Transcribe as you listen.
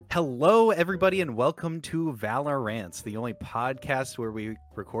Hello, everybody, and welcome to Rants, the only podcast where we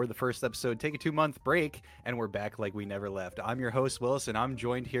record the first episode, take a 2-month break, and we're back like we never left. I'm your host, Willis, and I'm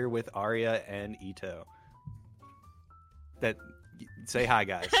joined here with Arya and Ito. Say hi,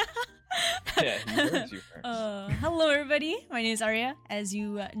 guys. Yeah, he heard you first. Hello, everybody. My name is Arya, as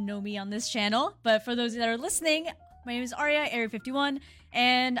you know me on this channel. But for those that are listening, my name is Arya, Area 51,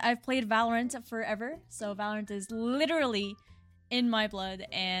 and I've played Valorant forever. So Valorant is literally in my blood,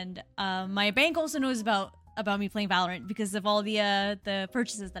 and my bank also knows about me playing Valorant because of all the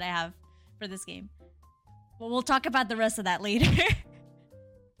purchases that I have for this game. But we'll talk about the rest of that later.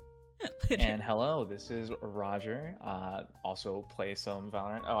 And hello, this is Roger. Also play some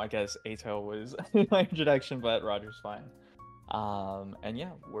Valorant. Oh, I guess Ato was my introduction, but Roger's fine. And yeah,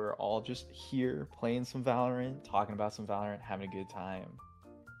 we're all just here playing some Valorant, talking about some Valorant, having a good time.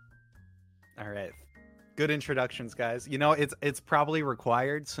 All right. Good introductions, guys. You know, it's probably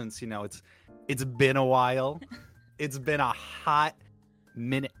required since, you know, it's been a while. It's been a hot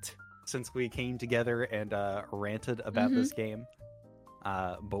minute since we came together and ranted about this game.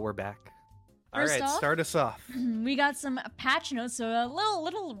 But we're back. First All right, off, start us off. We got some patch notes, so a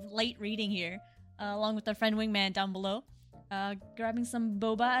little light reading here, along with our friend Wingman down below. Grabbing some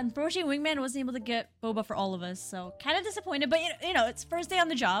boba. Unfortunately, Wingman wasn't able to get boba for all of us, so kind of disappointed. But you know, it's first day on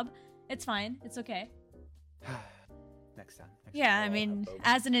the job. It's fine. It's okay. Next time. I mean,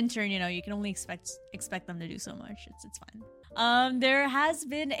 as an intern, you know, you can only expect them to do so much. It's fine. There has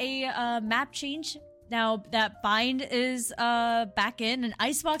been a map change. Now that Bind is back in and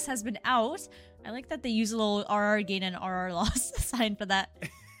Icebox has been out. I like that they use a little RR gain and RR loss sign for that.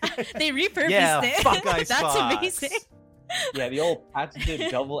 They repurposed it. Fuck Icebox. That's amazing. Yeah, the old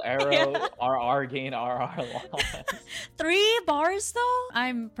patented double arrow RR gain RR loss. 3 bars though.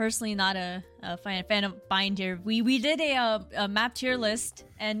 I'm personally not a fan of Bind here. We did a map tier list,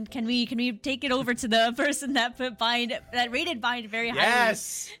 and can we take it over to the person that put Bind, that rated Bind very highly?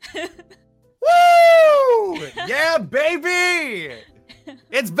 Yes. Woo! Yeah, baby!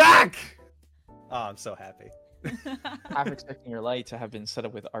 It's back! Oh, I'm so happy. Half expecting your light to have been set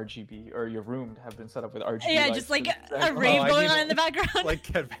up with RGB, or your room to have been set up with RGB. Yeah, just like a rave going on in the background. Like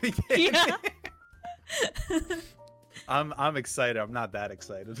Kevin. Yeah. I'm excited. I'm not that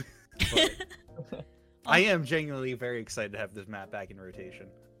excited. But I am genuinely very excited to have this map back in rotation.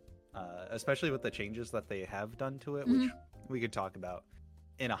 Especially with the changes that they have done to it, which we could talk about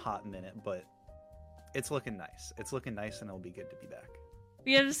in a hot minute, but it's looking nice. It's looking nice, and it'll be good to be back.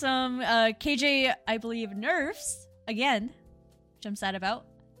 We have some KJ, I believe, nerfs again, which I'm sad about,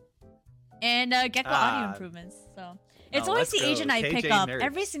 and Gekko audio improvements. So it's always the agent I pick up. Nerfs.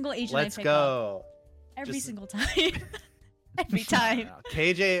 Every single agent Let's I pick go. up. Every single time. Every time.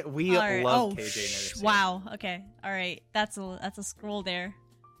 KJ, we right. love KJ nerfs. Wow. Okay. All right. That's a scroll there.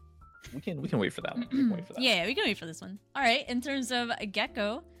 We can wait for that one. We can wait for that. Yeah, we can wait for this one. All right. In terms of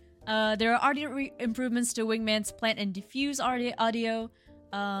Gekko, there are audio improvements to Wingman's plant and diffuse audio.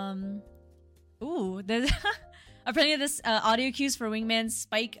 There's apparently this audio cues for Wingman's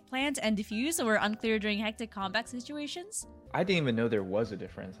spike, plant, and diffuse were unclear during hectic combat situations. I didn't even know there was a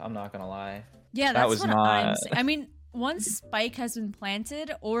difference. I'm not gonna lie. Yeah, That that's was what not- I'm saying. I mean, once spike has been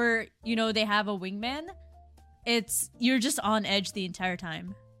planted, or you know they have a Wingman, you're just on edge the entire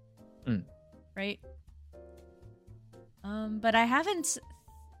time, right? But I haven't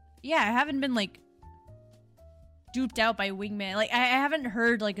been like duped out by Wingman. Like I haven't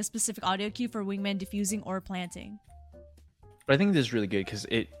heard like a specific audio cue for Wingman diffusing or planting. But I think this is really good because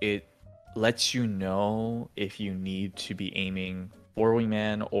it lets you know if you need to be aiming for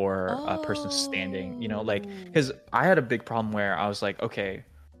Wingman or a person standing. You know, like, because I had a big problem where I was like, okay,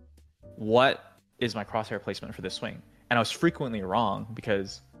 what is my crosshair placement for this swing? And I was frequently wrong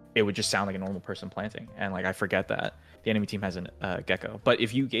because it would just sound like a normal person planting, and like I forget that the enemy team has a Gekko. But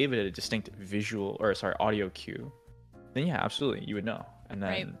if you gave it a distinct audio cue, then yeah, absolutely, you would know, and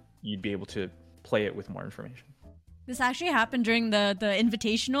then you'd be able to play it with more information. This actually happened during the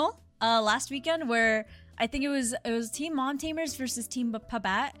Invitational last weekend, where I think it was Team Mom Tamers versus Team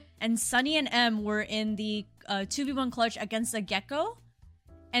Pabat, and Sunny and M were in the 2v1 clutch against a Gekko,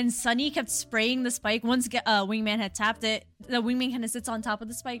 and Sunny kept spraying the spike. Once Wingman had tapped it, the Wingman kind of sits on top of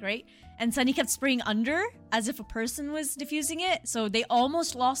the spike, right? And Sunny kept spraying under as if a person was diffusing it. So they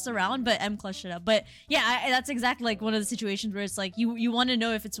almost lost the round, but M clutched it up. But yeah, that's exactly like one of the situations where it's like you want to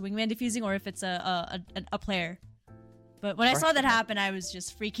know if it's a Wingman diffusing or if it's a player. But when I saw that happen, I was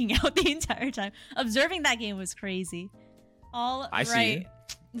just freaking out the entire time. Observing that game was crazy. All right, see.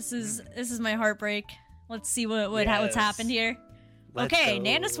 This is my heartbreak. Let's see what's happened here. Let's okay, go.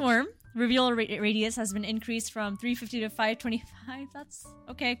 Nanoswarm radius has been increased from 350 to 525. That's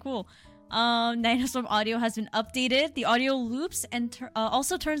okay, cool. Nanostorm audio has been updated. The audio loops and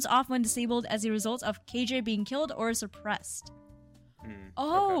also turns off when disabled as a result of KJ being killed or suppressed.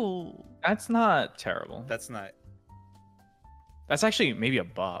 Oh. Okay. That's not terrible. That's not. That's actually maybe a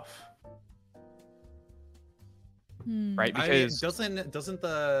buff. Right? Because doesn't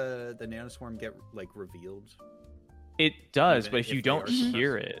the nanoswarm get like revealed? it does, Even but if you if they don't are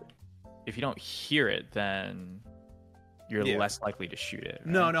hear it, then you're Yeah. less likely to shoot it.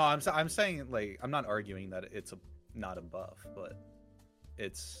 No, right? no, I'm saying like I'm not arguing that it's not a buff, but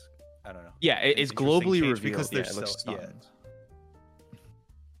it's I don't know. Yeah, it's Interesting globally change revealed because they're it looks still- yeah. stunned.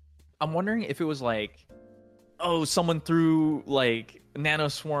 I'm wondering if it was like, oh, someone threw like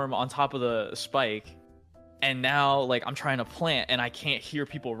nanoswarm on top of the spike, and now like I'm trying to plant and I can't hear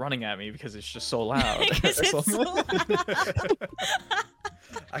people running at me because it's just so loud. Because it's so loud.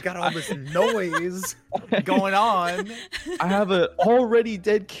 I got all this noise going on. I have an already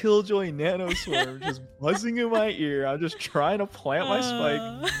dead Killjoy nanoswarm just buzzing in my ear. I'm just trying to plant my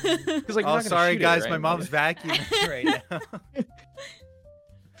spike. Because like, I'm Oh, not gonna sorry shoot it, guys, right? my mom's vacuuming right now.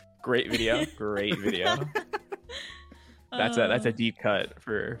 Great video. That's a deep cut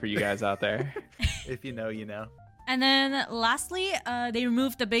for you guys out there. If you know, you know. And then lastly, they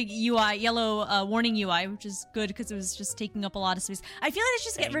removed the big UI, yellow warning UI, which is good because it was just taking up a lot of space. I feel like they should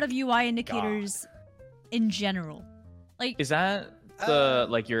just get rid of UI indicators in general. Like, Is that the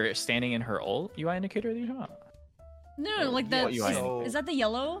like you're standing in her ult UI indicator that you're talking about? no, like What the UI? So- is that the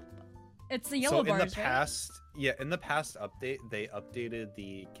yellow? It's the yellow so bars, in the past, in the past update, they updated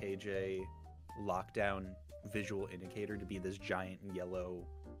the KJ lockdown visual indicator to be this giant yellow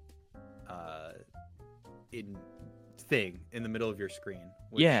thing in the middle of your screen.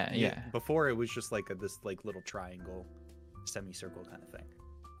 which Yeah. Before it was just like this like little triangle, semicircle kind of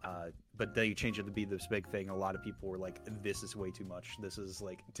thing. But they changed it to be this big thing. A lot of people were like, "This is way too much. This is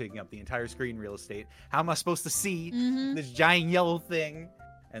like taking up the entire screen real estate. How am I supposed to see Mm-hmm. this giant yellow thing?"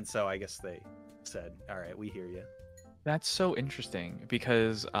 And so I guess they said, "All right, we hear you." That's so interesting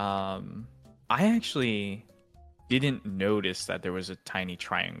because I actually didn't notice that there was a tiny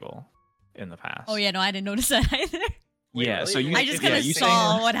triangle in the past. Oh yeah, no, I didn't notice that either. Wait, Yeah, really? so you I just Yeah, kind of you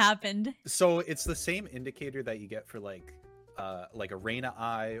saw saying- what happened. So it's the same indicator that you get for like a Reyna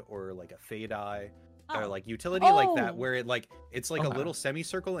eye or like a Fade eye or Oh. like utility like that, Oh. where it's like a Okay. little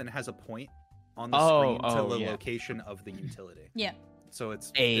semicircle and has a point on the Oh, screen to the yeah. location of the utility. Yeah. So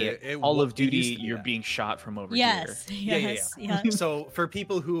it's a it Call wa- of it used Duty, to be you're that. being shot from over Yes. Yeah, yeah, Yes. yeah. Yeah. So for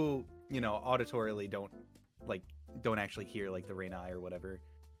people who auditorily don't actually hear like the Reyna eye or whatever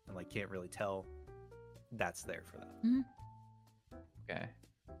and like can't really tell, that's there for that. here. Okay.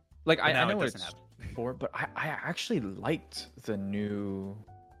 Like But I now know it what doesn't it's happen. for, but I actually liked the new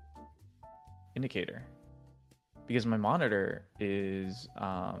indicator because my monitor is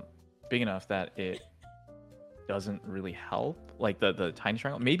big enough that it doesn't really help. Like the tiny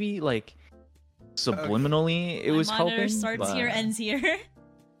triangle, maybe like subliminally it My was monitor helping. starts here, but- ends here.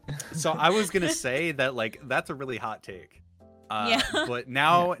 So I was gonna say that like that's a really hot take. Yeah. But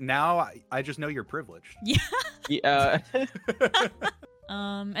now I just know you're privileged. Yeah.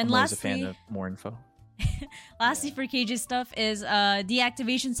 And I'm always a fan lastly, of more info. lastly for KJ stuff is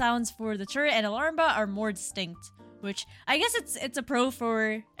deactivation sounds for the turret and alarm bot are more distinct, which I guess it's a pro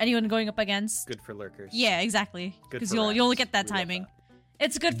for anyone going up against. Good for lurkers. Yeah, exactly. Good Because for you'll rats. get that We love timing.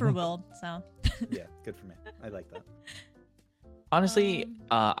 It's good for Will, so. Yeah, good for me. I like that. Honestly,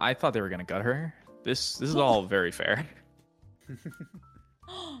 I thought they were gonna gut her. This is all very fair.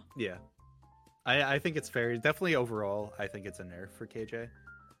 Yeah. I think it's fair. Definitely overall, I think it's a nerf for KJ.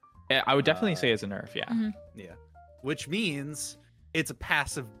 Yeah, I would definitely say it's a nerf. Yeah. Mhm. Yeah. Which means it's a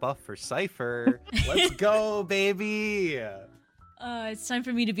passive buff for Cypher. Let's go, baby. It's time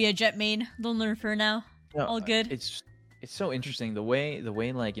for me to be a jet main. Don't learn for now. No, All good. It's so interesting the way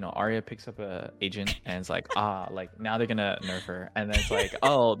like Arya picks up a agent and it's like like now they're gonna nerf her and then it's like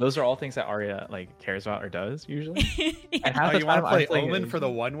oh those are all things that Arya like cares about or does usually. And half Oh, the you want time to I'm play playing Omen it- for the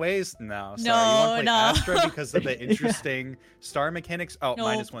one ways? No, sorry. No, you want to play no. Astra because of the interesting star mechanics? Oh, Nope,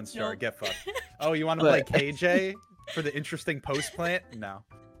 -1 star. nope. Get fucked. Oh, you want to play But- KJ for the interesting post plant? No.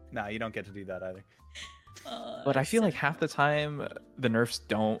 No, you don't get to do that either. But I feel like half the time the nerfs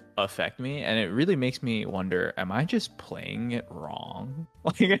don't affect me, and it really makes me wonder: am I just playing it wrong?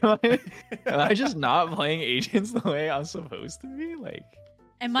 Like, am I just not playing agents the way I'm supposed to be? Like,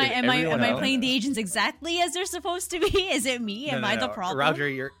 Am I everyone else- playing the agents exactly as they're supposed to be? Is it me? Am I the problem? Roger,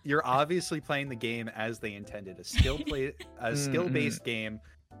 you're obviously playing the game as they intended. A skill-based game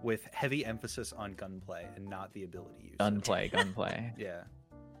with heavy emphasis on gunplay and not the ability use. gunplay. Yeah.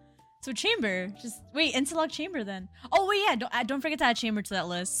 So Chamber, just wait, Interlock Chamber then. Oh wait, yeah, don't forget to add Chamber to that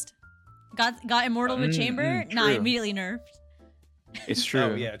list. Got Immortal with Chamber? Nah, immediately nerfed. It's true.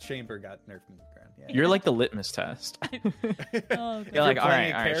 Oh yeah, Chamber got nerfed in the ground. Yeah. You're like the litmus test. Oh, You're like, all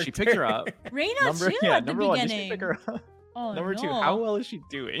right, she picked her up. Reyna too at the number one, beginning. did she pick her up? Oh, number no. two, how well is she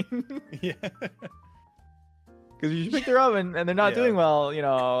doing? Yeah. Because you picked her up and they're not doing well, you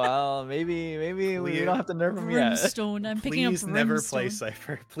know, well, maybe we don't have to nerf them yet. Brimstone. I'm picking up Please Brimstone. never play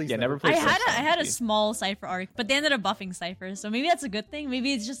Cypher. Please never play I Brimstone. had a small Cypher arc, but they ended up buffing Cypher, so maybe that's a good thing.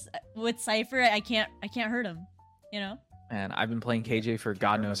 Maybe it's just with Cypher I can't hurt him, you know? And I've been playing KJ for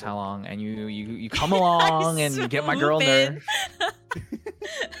God knows how long, and you come along and get my girl nerfed.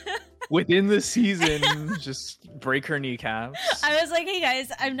 Within the season, just break her kneecaps. I was like, hey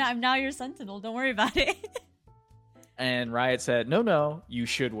guys, I'm now your sentinel. Don't worry about it. And Riot said, no, you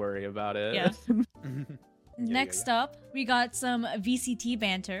should worry about it. Yeah. Next up, we got some VCT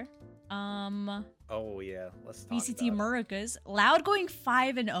banter. Oh yeah, let's talk VCT about Murikas. Loud going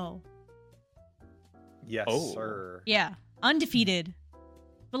 5-0. Yes, Oh. sir. Yeah, undefeated.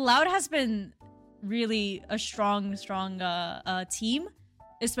 But Loud has been really a strong team,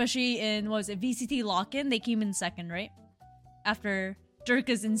 especially in VCT Lock-in. They came in second, right? After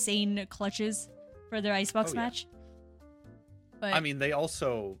Durka's insane clutches for their Icebox match. But I mean, they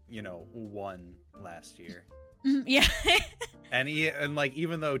also, won last year. yeah. And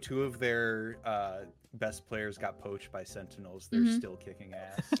even though two of their best players got poached by Sentinels, they're still kicking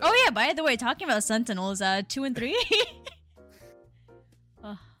ass. So. Oh yeah, by the way, talking about Sentinels, 2 and 3.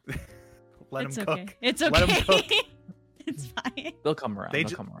 Let it's them okay. cook. It's okay. Let them cook. It's fine. They'll come around. They'll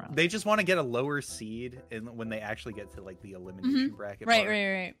come around. They just want to get a lower seed when they actually get to the elimination bracket.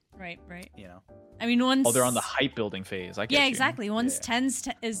 Right. You know. I mean, once they're on the hype building phase. I get you. Exactly. Once Tens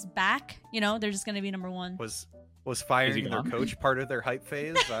is back, they're just gonna be number one. Was firing their coach part of their hype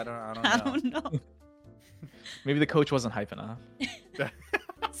phase? I don't know. I don't know. Maybe the coach wasn't hype enough.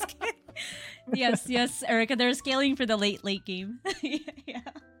 yes, Erica. They're scaling for the late game. Yeah.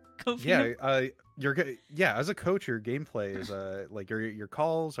 Go for it. As a coach, your gameplay is your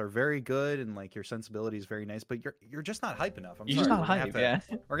calls are very good and your sensibility is very nice, but you're just not hype enough. You're just not hype.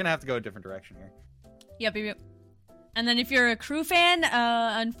 We're gonna have to go a different direction here. Yep. And then if you're a crew fan,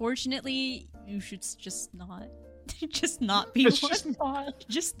 unfortunately, you should just not be one.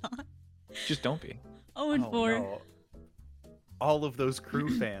 Just not. Just don't be. 0-4. No. All of those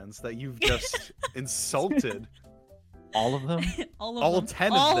crew fans that you've just insulted. All of them? All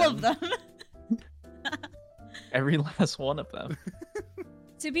 10 of them. Every last one of them.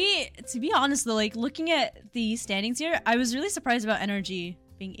 To be honest though, looking at the standings here, I was really surprised about NRG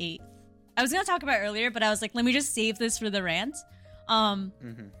being 8th. I was gonna talk about it earlier, but I was like, let me just save this for the rant.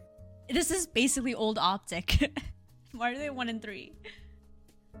 This is basically old Optic. Why are they 1 and 3?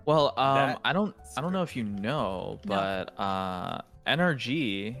 Well, I don't know if you know, but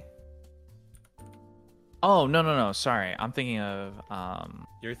NRG. Oh no! Sorry, I'm thinking of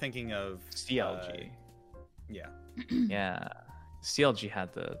You're thinking of CLG. Yeah. Yeah, CLG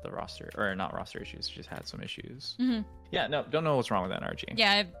had the roster, or not roster issues, just had some issues. Yeah, no, don't know what's wrong with NRG.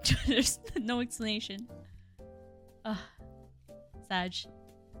 Yeah, there's no explanation. Sag.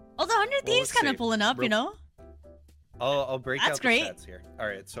 Although 100 Thieves kind of pulling up, I'll break That's out great. the stats here. All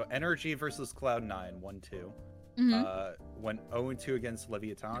right, so NRG versus Cloud9, 1-2. Went 0-2 against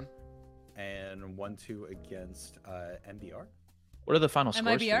Leviathan, and 1-2 against MBR. What are the final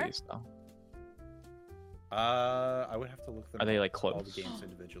scores for MIBR? these, though? I would have to look them Are they up, close? all the games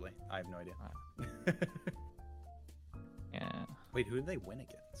individually. I have no idea. Yeah. Wait, who did they win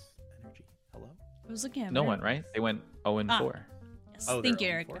against? Energy. Hello? I was looking at No one, right? They went 0-4. Yes. Oh, Thank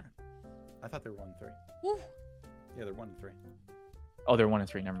they're you, 0-4? Erica. I thought they were 1-3. Woo. Yeah, they're 1-3. Oh, they're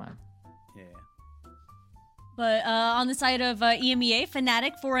 1-3. Never mind. Yeah. But on the side of EMEA,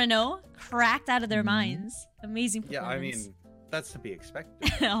 Fnatic 4-0, cracked out of their minds. Amazing performance. Yeah, I mean, that's to be expected.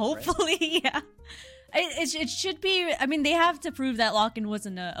 Hopefully, yeah. It should be. I mean, they have to prove that Lock-in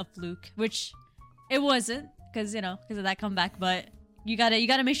wasn't a fluke, which it wasn't, because of that comeback. But you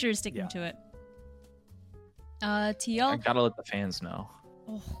gotta make sure you're sticking to it. TL. I gotta let the fans know.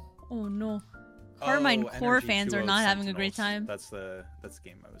 Oh no. Carmine core Energy fans are 2-0 not having a great Sentinels. time. That's the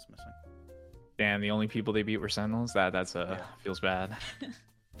game I was missing. Damn, the only people they beat were Sentinels. That's feels bad.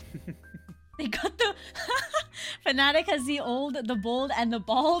 They got the Fnatic has the bold, and the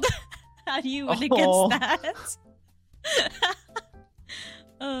bald. How do you win against that?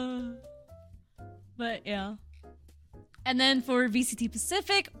 But yeah. And then for VCT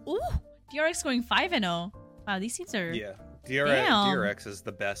Pacific, DRX going 5-0. Wow, these teams are DRX is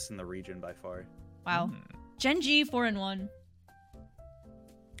the best in the region by far. wow. Gen G 4-1.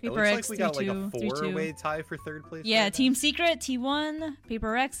 It Paper looks X like we got 3-2, like a 3-2. four-way tie for third place. Yeah, right now. Team Secret, T1,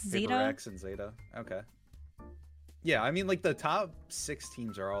 Paper X, Zeta. Paper X and Zeta. Okay. Yeah, I mean, like the top 6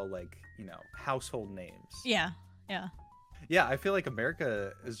 teams are all like, you know, household names. Yeah. Yeah, I feel like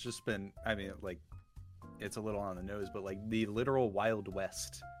America has just been, I mean, like, it's a little on the nose, but like the literal Wild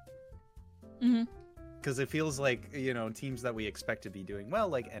West. Mm-hmm. Because it feels like, you know, teams that we expect to be doing well,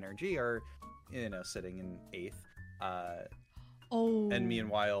 like NRG, are, you know, sitting in 8th. And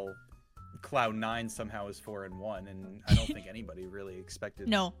meanwhile, Cloud9 somehow is 4-1, and I don't think anybody really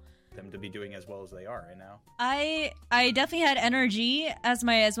expected them to be doing as well as they are right now. I definitely had NRG as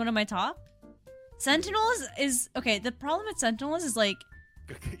one of my top. Sentinels is okay. The problem with Sentinels is like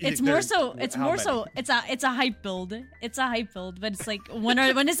it's more so it's a hype build. It's a hype build, but it's like when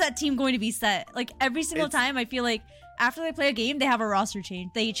is that team going to be set? Like every single time, I feel like after they play a game, they have a roster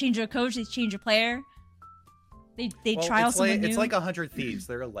change. They change a coach. They change a player. They trial someone new. It's like 100 Thieves.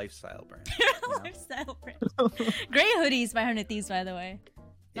 They're a lifestyle brand. Lifestyle brand. Great hoodies by 100 Thieves, by the way.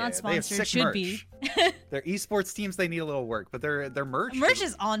 Not sponsored. Should merch. be. They're esports teams. They need a little work, but their merch. Merch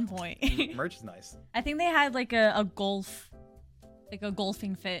is on point. Merch is nice. I think they had like a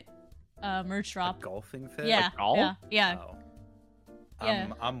golfing fit merch drop. A golfing fit. Yeah. Like golf? Yeah. Oh. Yeah.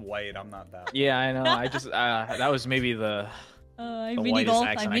 I'm white. I'm not that. Yeah, I know. I just that was maybe the mini whitest golf.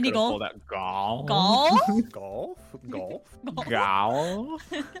 accent Mini I could have golf. pulled out. Golf. Golf. Golf.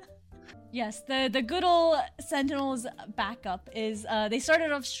 Golf. Yes, the good old Sentinels backup is they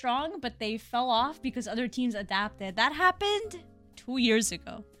started off strong, but they fell off because other teams adapted. That happened 2 years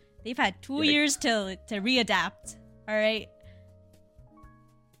ago. They've had 2 years to readapt. All right.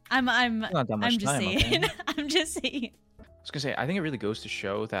 I'm Not that much just time, saying. okay? I'm just saying. I was gonna say, I think it really goes to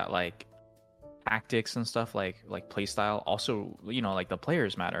show that like tactics and stuff, like play style, also, you know, like the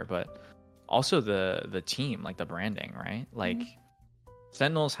players matter, but also the team, like the branding, right? Like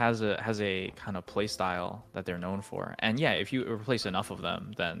Sentinels has a kind of play style that they're known for, and yeah, if you replace enough of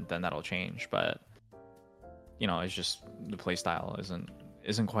them, then that'll change. But you know, it's just the play style isn't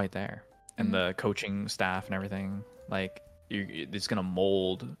quite there, and the coaching staff and everything, like it's gonna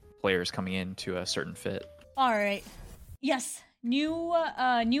mold players coming into a certain fit. All right. Yes. New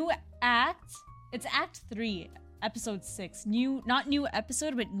act. It's Act 3, Episode 6. Not new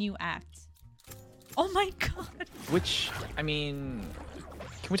episode, but new act. Oh my god. Which, I mean,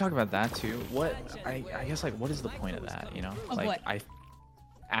 can we talk about that too? What I guess, like, what is the point of that? You know, Of like what?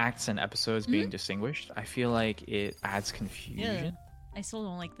 acts and episodes being distinguished. I feel like it adds confusion. Yeah. I still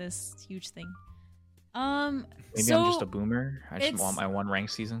don't like this huge thing. Maybe I'm just a boomer. I just want my one rank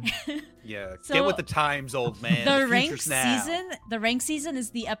season. Yeah, So, get with the times, old man. The future's now. rank season is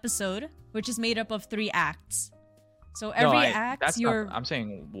the episode, which is made up of 3 acts. So every act I'm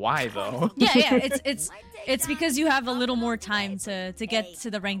saying why though. Yeah, it's because you have a little more time to get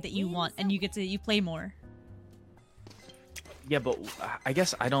to the rank that you want, and you play more. Yeah, but I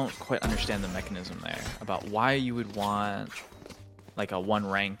guess I don't quite understand the mechanism there about why you would want like a one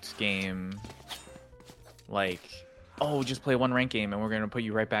ranked game. Like, oh, just play one ranked game and we're gonna put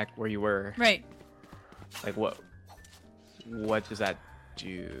you right back where you were. Right. Like what does that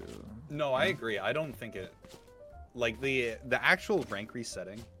do? No, I agree. I don't think it. Like the actual rank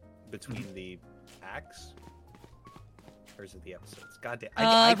resetting between the acts, or is it the episodes? God damn.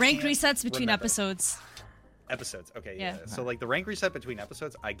 I Rank can't resets between remember. episodes. Episodes. Okay, Yeah. yeah. So like the rank reset between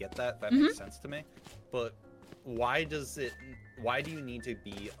episodes, I get that. That makes sense to me. But why do you need to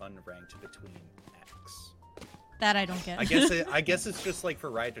be unranked between acts? That I don't get. I guess it's just like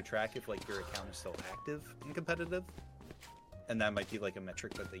for Riot to track if like your account is still active and competitive, and that might be like a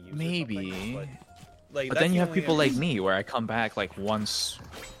metric that they use. Maybe. But then you have people like me where I come back like once,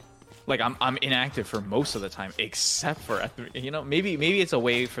 like I'm inactive for most of the time except for maybe it's a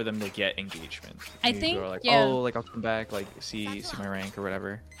way for them to get engagement. I Maybe think people are like, yeah. oh, like I'll come back, like see my rank or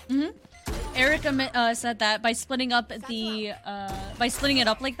whatever. Eric said that by splitting it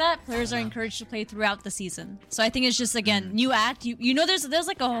up like that, players are encouraged to play throughout the season. So I think it's just again new act. You know, there's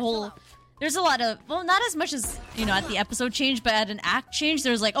like a whole. There's a lot of, well, not as much as, you know, at the episode change, but at an act change,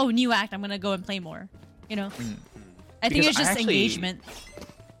 there's like, oh, new act, I'm gonna go and play more. You know? I think it's just engagement.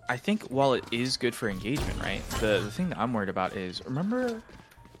 I think while it is good for engagement, right? The thing that I'm worried about is, remember,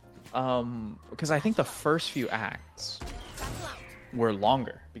 because I think the first few acts were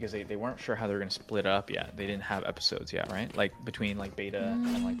longer because they weren't sure how they were gonna split it up yet. They didn't have episodes yet, right? Like between like beta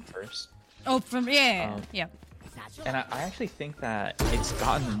and like first. Oh, from yeah. And I actually think that it's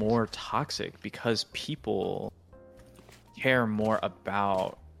gotten more toxic because people care more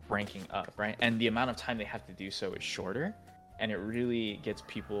about ranking up, right? And the amount of time they have to do so is shorter. and it really gets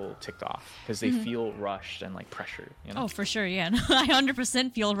people ticked off because they feel rushed and like pressured. You know? Oh, for sure, yeah. I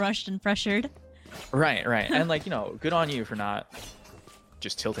 100% feel rushed and pressured. Right. And like, good on you for not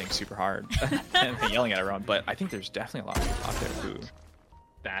just tilting super hard and yelling at everyone. But I think there's definitely a lot of people out there who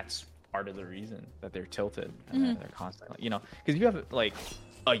that's part of the reason that they're tilted and that they're constantly, because if you have like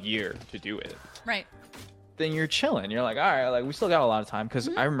a year to do it, right? Then you're chilling. You're like, all right, like we still got a lot of time. Because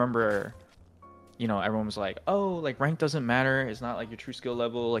I remember, everyone was like, oh, like rank doesn't matter. It's not like your true skill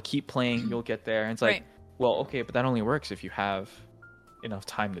level. Like keep playing, you'll get there. And it's like, well, okay, but that only works if you have enough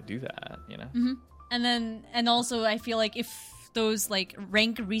time to do that, And also I feel like if those like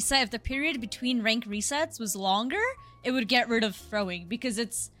rank reset, if the period between rank resets was longer, it would get rid of throwing, because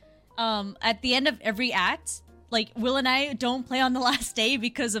it's at the end of every act, like Will and I don't play on the last day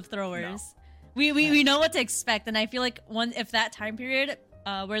because of throwers. No. We know what to expect, and I feel like if that time period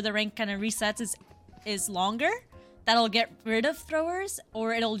where the rank kind of resets is longer, that'll get rid of throwers,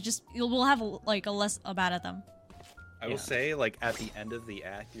 or we'll have like a bad at them. I will say, like, at the end of the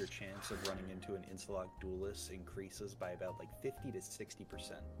act, your chance of running into an Insta-Lock duelist increases by about, like, 50 to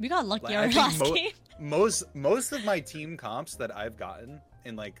 60%. We got lucky our last game. Most of my team comps that I've gotten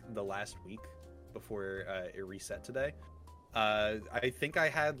in, like, the last week before it reset today, I think I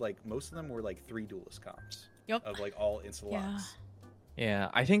had, like, most of them were, like, 3 duelist comps. Yep. Of, like, all Insta-Locks. Yeah,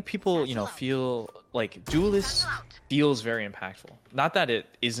 I think people, feel like duelist feels very impactful. Not that it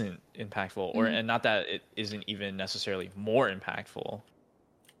isn't impactful, and not that it isn't even necessarily more impactful,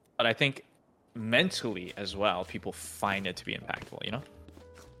 but I think mentally as well, people find it to be impactful.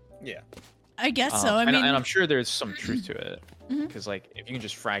 Yeah. I guess so. I mean, and I'm sure there's some truth to it, because like if you can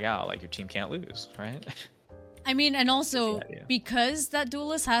just frag out, like your team can't lose, right? I mean, and also because that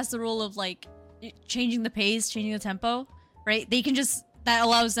duelist has the role of like changing the pace, changing the tempo, right? That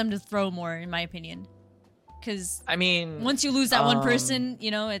allows them to throw more, in my opinion. Because I mean, once you lose that one person,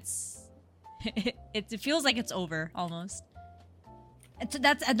 it's it feels like it's over almost.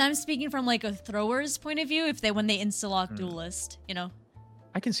 And I'm speaking from like a thrower's point of view. When they insta-lock duelist,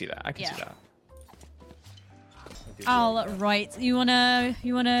 I can see that. I can see that. All right, you wanna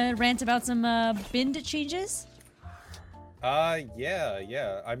rant about some bind changes?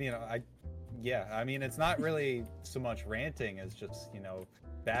 Yeah. I mean, it's not really so much ranting as just,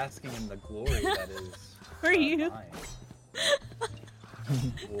 basking in the glory that is. For you.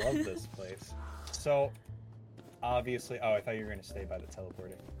 Love this place. So, obviously, I thought you were going to stay by the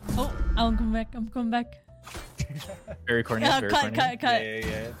teleporter. Oh, I'm coming back. Very corny. Cut.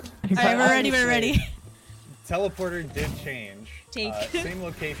 Yeah. Alright, we're ready. Teleporter did change. Take. Same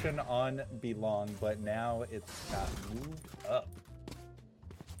location on Belong, but now it's got moved up.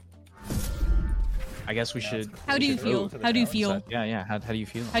 I guess we should. How do you feel? How do you feel? Yeah. How do you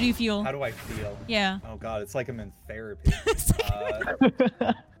feel? How do you feel? How do I feel? Yeah. Oh god, it's like I'm in therapy.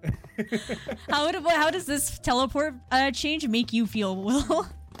 How does this teleport change make you feel, Will?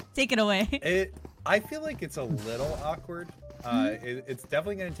 Take it away. I feel like it's a little awkward. It's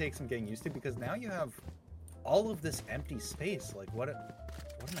definitely going to take some getting used to, because now you have all of this empty space. Like, what am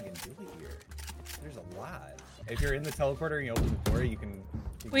I going to do here? There's a lot. If you're in the teleporter and you open the door, you can...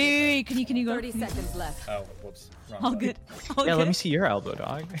 Wait, can you go? 30 seconds left. Oh, whoops. Wrong All button. good. Let me see your elbow,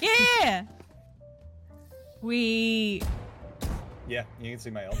 dog. Yeah. Yeah, you can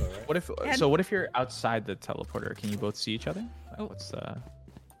see my elbow, right? What if you're outside the teleporter? Can you both see each other? Like, what's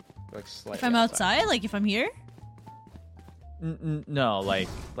like slightly If I'm outside, like if I'm here? No, like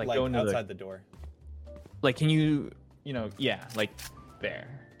go into outside the door. Like, can you, like there.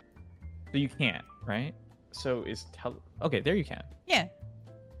 So you can't, right? So okay, there you can. Yeah.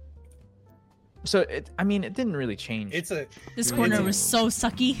 So it didn't really change. This corner was so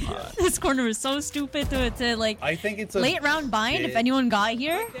sucky. This corner was so stupid to like. I think it's a late round bind. If anyone got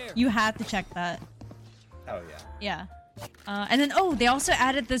here, you had to check that. Oh yeah. Yeah. And then they also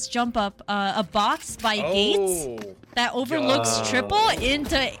added this jump up, a box by gates that overlooks triple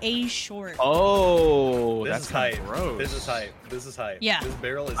into A short. Oh, this that's is hype. Gross. This is hype. Yeah. This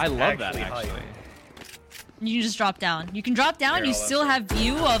barrel is. I love that actually actually. hype. You can just drop down. You can drop down. Barrel You still have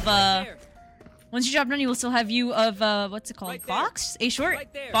view of Once you drop down, you will still have view of what's it called? Right Box? A short?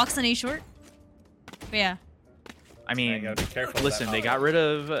 Box and A short? But yeah. I mean, You gotta be careful with listen, that. they got rid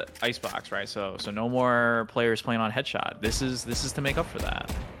of Icebox, right? So no more players playing on headshot. This is to make up for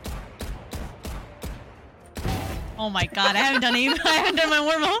that. Oh my god, I haven't done my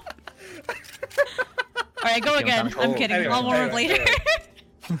warm up. Alright, go again. I'm kidding. Anyway, I'll warm up later.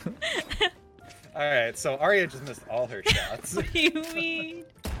 Alright, so Arya just missed all her shots. What do you mean?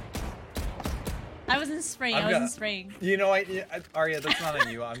 I wasn't spraying. I wasn't spraying. You know, Arya, that's not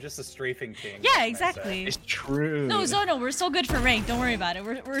on you. I'm just a strafing king. Yeah, exactly. It's true. No, Zono, we're so good for rank. Don't worry about it.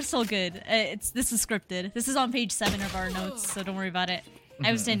 We're so good. This is scripted. This is on page 7 of our notes, so don't worry about it.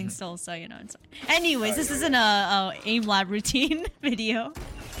 I was standing still, so you know. It's fine. Anyways, this isn't a aim lab routine video.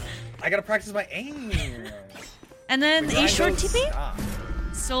 I gotta practice my aim. And then a short TP.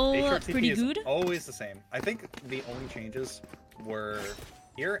 So pretty good. Always the same. I think the only changes were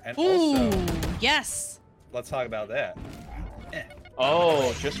here and Ooh, also. Yes. Let's talk about that.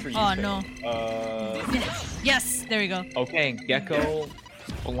 Oh, just for you. Oh no. Yes, there we go. Okay, Gekko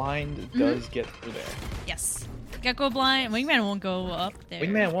blind does get through there. Yes. Gekko blind. Wingman won't go up there.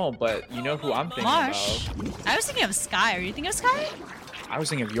 Wingman won't, but you know who I'm thinking Mosh. about. I was thinking of Sky. Are you thinking of Sky? I was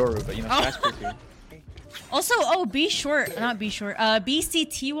thinking of Yoru, but you know, that's pretty cool. Also, B short, not B short.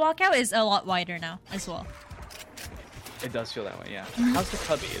 BCT walkout is a lot wider now as well. It does feel that way, yeah. How's the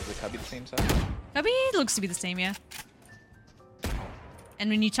cubby? Is the cubby the same size? Cubby looks to be the same, yeah. And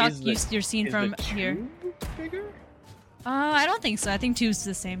when you talk, you're seen from here. Bigger? I don't think so. I think 2's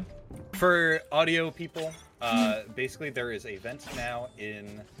the same. For audio people, basically there is a vent now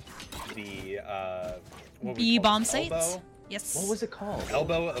in the B bomb sites. Elbow? Yes. What was it called?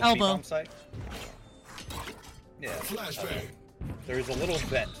 Elbow of Elbow. B bomb site. Yeah. There's a little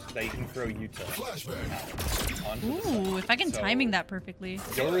vent that you can throw Yuta onto the site. Ooh, if I can timing that perfectly.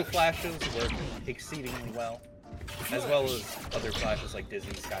 Yoru flashes work exceedingly well as other flashes like Dizzy,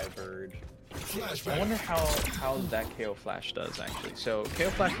 Skybird. I wonder how that KO flash does actually. So KO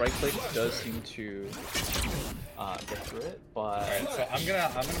flash right click does seem to get through it, but Alright, so I'm gonna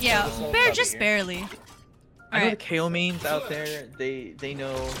Yeah, just here. barely. I know the KO mains out there, they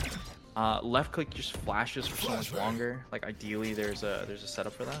know left click just flashes for so much longer. Like ideally there's a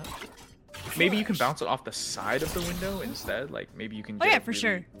setup for that. Maybe you can bounce it off the side of the window instead. Like maybe you can get yeah, a for really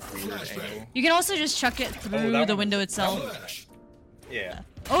sure. weird angle. You can also just chuck it through the window itself. Yeah.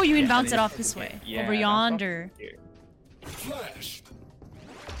 Oh, you mean Yeah, bounce and it then off this way, yeah, over bounce off yonder. here.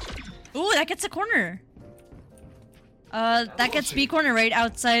 Ooh, that gets a corner. That gets B corner right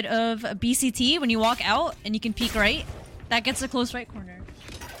outside of BCT when you walk out, and you can peek right. That gets a close right corner.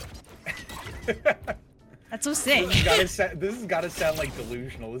 That's so sick. This has gotta sound like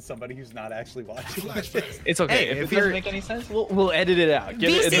delusional as somebody who's not actually watching this. It's okay. Hey, if it doesn't make any sense, we'll edit it out.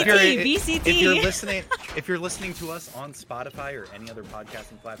 VCT. If you're listening to us on Spotify or any other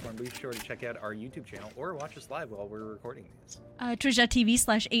podcasting platform, be sure to check out our YouTube channel or watch us live while we're recording these.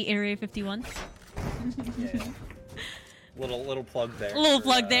 Twitch.tv/8area51. Yeah. Little plug there. Little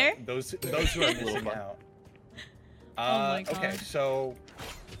plug there. Those who are missing out. Oh my God. Okay, so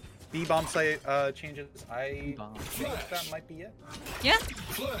B bomb site changes. I think that might be it. Yeah.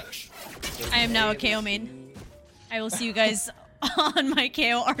 I am now a KO main. I will see you guys on my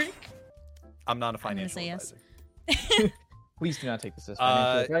KO arc. I'm not a financial yes. advisor. Please do not take this as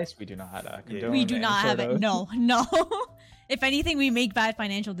financial advice. We do not condone We do not any have sort it. of- No. If anything, we make bad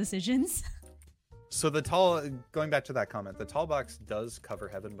financial decisions. So going back to that comment, the tall box does cover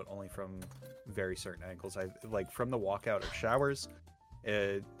heaven, but only from very certain angles. Like from the walkout or showers,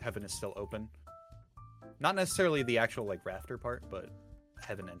 heaven is still open. Not necessarily the actual like rafter part, but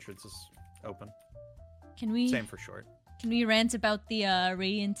heaven entrance is open. Can we? Same for short. Can we rant about the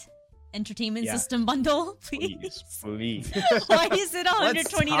Radiant Entertainment Yeah. System bundle, please? Please. Why is it $120? Let's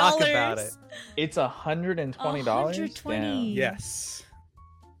talk about it. It's $120. $120. Damn. Yes.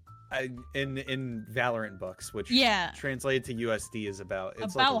 In Valorant bucks, which Yeah. translated to USD is about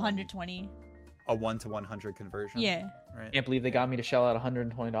About like 120. a 1 to 100 conversion. Yeah. Right. Can't believe they got me to shell out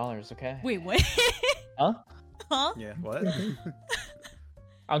 $120. Okay. Wait, what? Huh? Huh? Yeah. What?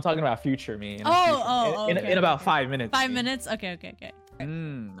 I'm talking about future me. In Okay. about 5 minutes. 5 me. minutes? Okay.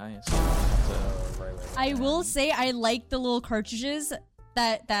 Nice. Right. I will say I like the little cartridges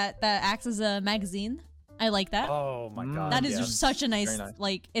that acts as a magazine. I like that. Oh my god. That is yes. such a nice, Very nice.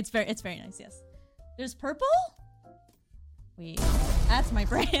 like, it's very nice, yes. There's purple? Wait, that's my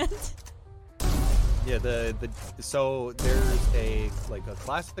brand. Yeah, so there's a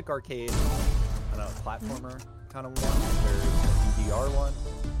classic arcade, I don't know, platformer kind of one. There's a DDR one,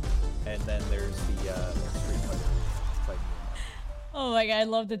 and then there's the Street Fighter fighting game. Oh my god, I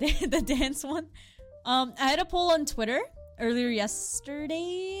love the dance one. I had a poll on Twitter earlier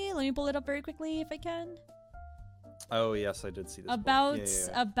yesterday. Let me pull it up very quickly if I can. Oh yes, I did see this.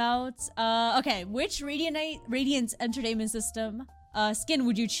 Okay, which Radiant Entertainment System skin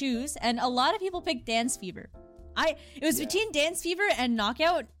would you choose? And a lot of people picked Dance Fever. It was between Dance Fever and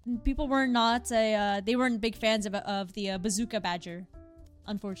Knockout. People were not they weren't big fans of the Bazooka Badger,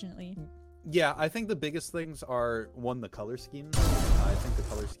 unfortunately. Yeah, I think the biggest things are one, the color scheme. I think the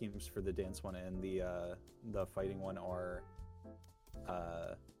color schemes for the dance one and the fighting one are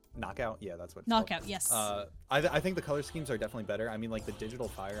knockout. Yeah, that's what it's Knockout. called. Yes. I think the color schemes are definitely better. I mean, like the digital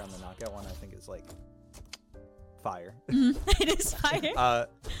fire on the knockout one, I think is like fire. It is fire.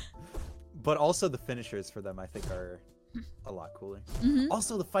 But also the finishers for them, I think, are a lot cooler. Mm-hmm.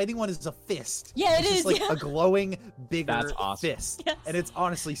 Also, the fighting one is a fist. Yeah, it's just like a glowing, bigger That's awesome. fist, Yes. and it's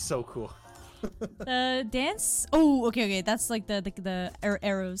honestly so cool. The dance. Oh, okay. That's like the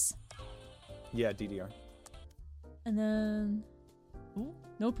arrows. Yeah, DDR. And then, ooh,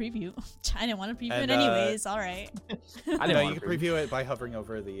 no preview. I didn't want to preview And, it anyways. All right, I didn't No, want you to can preview it by hovering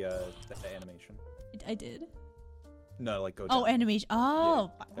over the animation. I did. No, like go Oh, down. animation. Oh,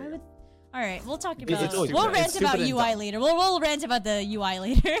 Yeah, why there you would? All right, we'll talk It's about. stupid. We'll It's rant stupid about and UI dumb. later. We'll rant about the UI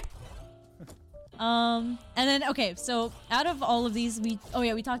later. And then okay, so out of all of these, we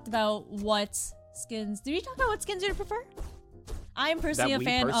talked about what skins. Did we talk about what skins you prefer? I'm personally a we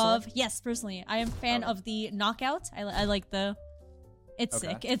fan personally? of. Yes, personally, I am a fan of the knockout. I like the. It's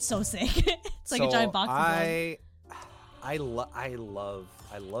Okay. sick. It's so sick. It's like a giant box of blood.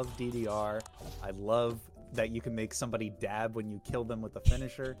 I love DDR. I love that you can make somebody dab when you kill them with the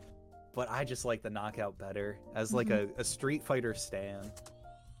finisher, but I just like the knockout better as like a Street Fighter stan.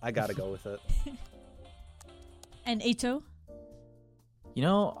 I gotta go with it. And Ato. You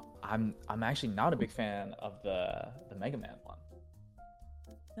know, I'm actually not a big fan of the Mega Man one.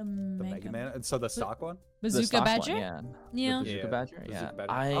 The The Mega Man. And so the stock one. The Bazooka stock one, Badger. yeah. Yeah. The Bazooka Badger. Yeah. Bazooka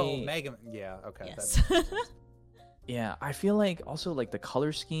Badger. I Oh, Mega Man. Yeah. Okay. Yes. yeah. I feel like also like the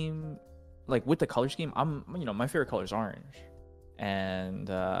color scheme, like with the color scheme, my favorite color is orange, and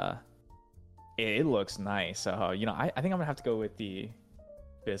it looks nice. So I think I'm gonna have to go with the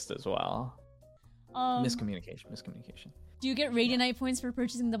fist as well. Miscommunication. Do you get Radiant points for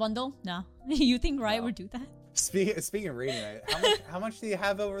purchasing the bundle? No. You think Riot No. would do that? Speaking of Radiant, how much do you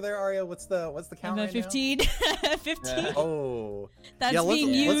have over there, Arya? What's the count I'm right at 15. 15. now? Oh, That's yeah,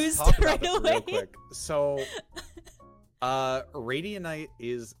 being let's used talk about right this away. real quick. So, Radiant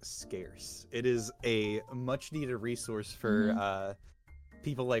is scarce. It is a much needed resource for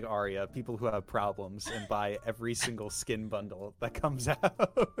people like Arya, people who have problems and buy every single skin bundle that comes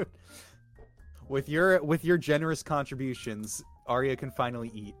out. With your generous contributions, Arya can finally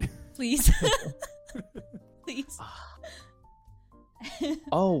eat. Please. Please.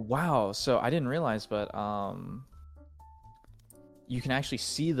 Oh wow! So I didn't realize, but you can actually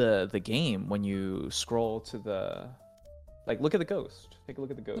see the game when you scroll to the, look at the ghost. Take a look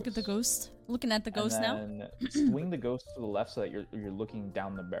at the ghost. Look at the ghost. Looking at the ghost now. And then swing the ghost to the left so that you're looking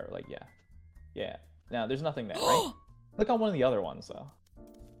down the barrel. Yeah. Now there's nothing there, right? Click on one of the other ones though.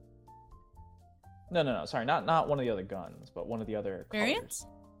 No. Sorry, not one of the other guns, but one of the other Variants?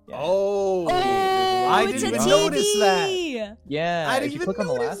 colors. Yeah. Oh, I it's didn't a even TV. notice that. Yeah, I didn't if you even click on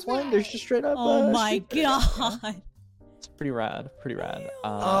the notice last one, there's just straight up. Oh my street there. god. It's pretty rad.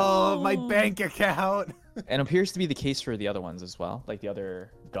 Oh, my Oh. bank account. And appears to be the case for the other ones as well, like the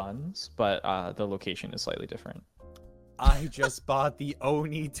other guns, but the location is slightly different. I just bought the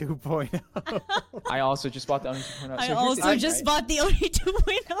Oni 2.0. I also just bought the Oni 2.0. I So here's the also thing, just right? bought the Oni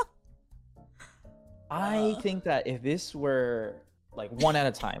 2.0. I think that if this were like one at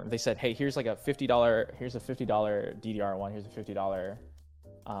a time, if they said, "Hey, here's like a $50, here's a $50 DDR one, here's a $50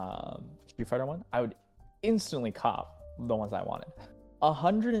 Street Fighter one," I would instantly cop the ones I wanted.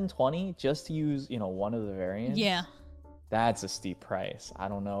 120 just to use, one of the variants. Yeah. That's a steep price. I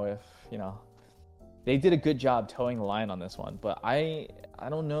don't know if, they did a good job towing the line on this one, but I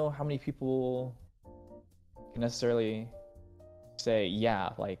don't know how many people can necessarily say, yeah,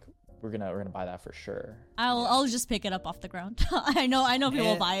 like we're gonna buy that for sure. I'll just pick it up off the ground. I know people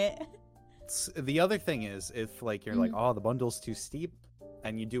will And- buy it. The other thing is, if like you're like, oh, the bundle's too steep,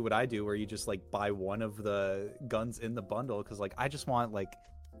 and you do what I do, where you just like buy one of the guns in the bundle, because like I just want like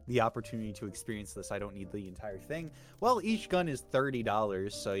the opportunity to experience this. I don't need the entire thing. Well, each gun is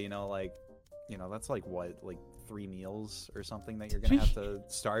 $30, so that's like what, like 3 meals or something that you're gonna have to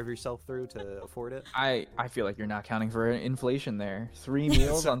starve yourself through to afford it. I feel like you're not counting for inflation there. 3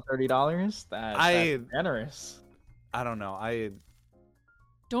 meals on $30? That's generous. I don't know.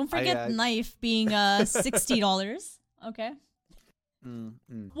 Don't forget the knife being $60. Okay.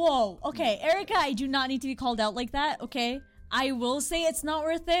 Whoa. Okay, Erica, I do not need to be called out like that. Okay, I will say it's not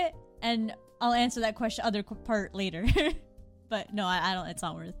worth it, and I'll answer that other part later. But no, I don't. It's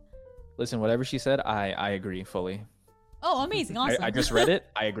not worth. Listen, whatever she said, I agree fully. Oh, amazing! Awesome. I just read it.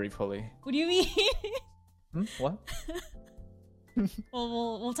 I agree fully. What do you mean? What?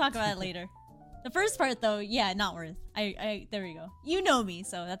 Well, we'll talk about it later. The first part, though, yeah, not worth. I there we go. You know me,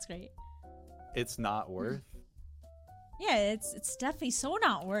 so that's great. It's not worth. Yeah, it's definitely so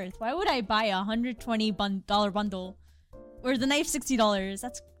not worth. Why would I buy a $120 bundle, or the knife $60?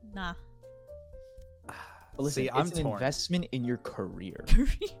 That's nah. But listen, See, it's I'm an torn. investment in your career.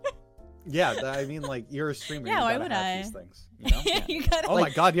 Yeah, I mean, like, you're a streamer. Yeah, you why gotta would have I? these things. You know? Yeah, you gotta. Oh my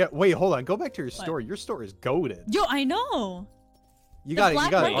god, yeah. Wait, hold on. Go back to your store. Your store is goated. Yo, I know. You The got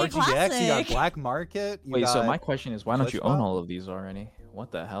Black RGX, Market you got Classic. Black Market. You Wait, so got- my question is, why don't you Glitch own Pop? all of these already? What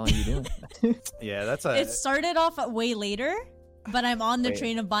the hell are you doing? Yeah, that's a It started off way later, but I'm on the Wait.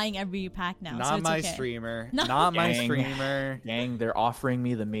 train of buying every pack now. not so it's my okay. streamer. No. Not my Dang. streamer. Dang, they're offering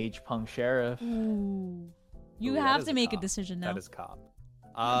me the Mage Punk Sheriff. Ooh. You Ooh, that have is to make a cop. decision now. That is cop.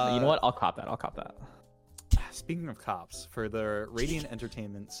 You know what? I'll cop that. I'll cop that. Speaking of cops, for the Radiant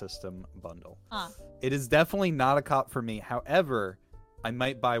Entertainment System bundle, Ah. it is definitely not a cop for me. However, I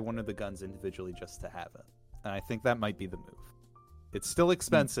might buy one of the guns individually just to have it, and I think that might be the move. It's still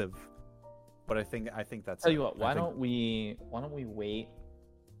expensive, but I think that's. Tell it. you what, I why think- don't we wait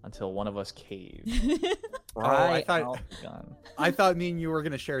until one of us caves? Oh, I thought- out the gun. I thought me and you were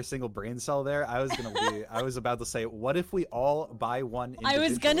gonna share a single brain cell there. I was about to say, what if we all buy one? I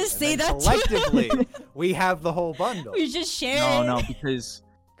was gonna individually, say and then that too. collectively we have the whole bundle. We just share No, it. because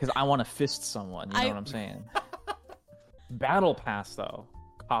I want to fist someone. You know what I'm saying? Battle Pass though,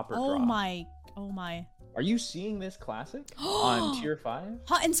 copper Oh drop. my. Are you seeing this classic on tier 5?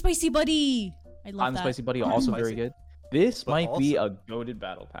 Hot and spicy buddy. I love Hot and that. Spicy Buddy Hot and also Spicy. very good. This But might be a also- goated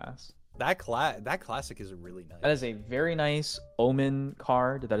battle pass. That classic is really nice. That is a very nice Omen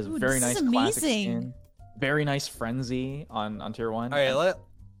card. That is a Ooh, very this nice is classic amazing. skin. Very nice Frenzy on tier 1. All right,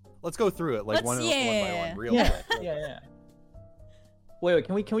 let's go through it like Let's- one by yeah. one, real yeah, quick. yeah. Wait,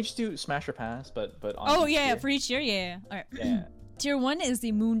 can we just do Smash or Pass? But on Oh each yeah, tier? for each tier, yeah. All right. Yeah. Tier 1 is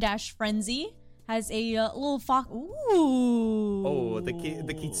the Moon Dash Frenzy. Has a little fox. Ooh. Oh, the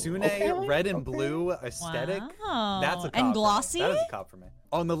Kitsune Okay, red and okay. blue aesthetic. Wow. That's a cop And for me. glossy. That is a cop for me.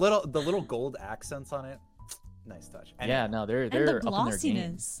 Oh, and the little gold accents on it. Nice touch. And Yeah, no, they're And the up in their game.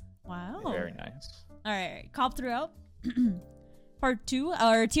 glossiness. Wow. Very nice. All right, cop throughout. Part 2,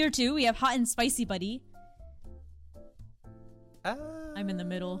 or tier 2, we have Hot and Spicy Buddy. I'm in the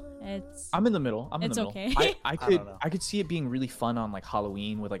middle. I'm in the middle. It's the middle. okay. I don't know. could see it being really fun on like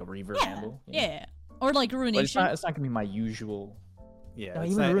Halloween with like a reverb Yeah, handle. you know? yeah. Or like But Ruination. it's not gonna be my usual. yeah. No,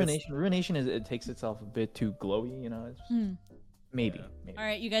 it's even not- Ruination. Ruination it takes itself a bit too glowy. You know. It's Hmm. maybe. Yeah. maybe. All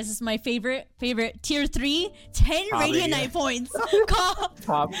right, you guys, this is my favorite tier 3, 10 Cop Radiant it, yeah. Night points. Cop.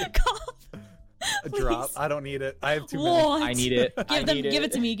 Top. Cop. A drop. Please. I don't need it. I have too many. What? I need it. Give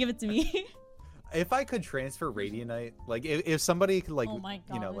it to me. Give it to me. If I could transfer Radianite, like if somebody could like, Oh my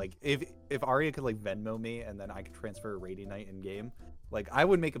you know, God. like if Arya could like Venmo me and then I could transfer Radianite in game, like I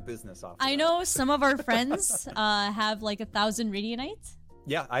would make a business off. Of I that. know some of our friends have like 1,000 Radianite.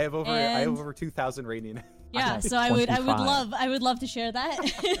 Yeah, I have And- over 2,000 Radianite. Yeah, have so I would 25. love to share that.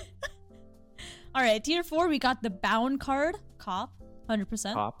 All right, tier 4, we got the Bound card, Cop,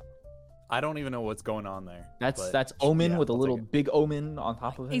 100%. Top. I don't even know what's going on there. That's but Omen yeah, with a I'll little take it. big Omen on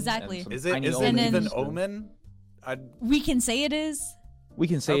top of it. Exactly. and some Is it tiny is it And Omens. then- even Omen? I We can say it is. We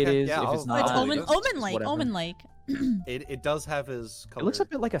can say Okay, it is yeah, if it's I'll- Oh, not. it's I'll- Omen, it's Omen-like, whatever. Omen-like. it does have his color. It looks a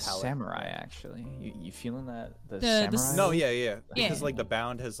bit like a palette. samurai, actually. You feeling that the The- samurai? No, yeah. Yeah. Because like the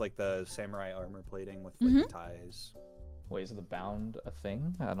bound has like the samurai armor plating with like Mhm. the ties. Wait, is the bound a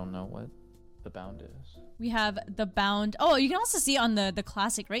thing? I don't know what the bound is. We have the Bound. Oh, you can also see on the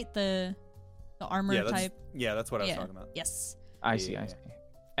classic, right? The armor Yeah, that's type. that's what I was Yeah. talking about. Yes. I see. Yeah.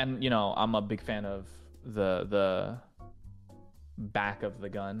 And you know, I'm a big fan of the back of the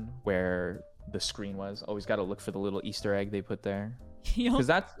gun where the screen was. Always got to look for the little Easter egg they put there, because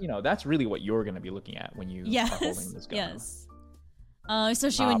that's really what you're gonna be looking at when you are holding this gun. Yes.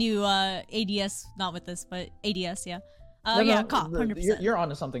 Especially when you ADS, not with this, but ADS, yeah. Yeah, Cop, 100%. You're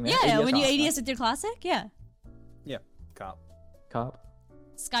onto something there. Yeah, when you Cop. ADS with your classic, yeah. Yeah, cop. Cop.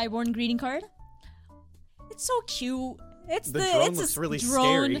 Skyborn greeting card. It's so cute. It's The the drone it's looks a really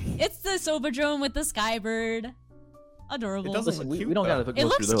drone. scary. It's the Soba drone with the skybird. Adorable. It doesn't Listen, look we cute, don't gotta though. go It through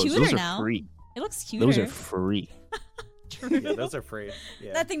looks those. cuter Those are now. free. It looks cuter. Those are free. Yeah, those are free.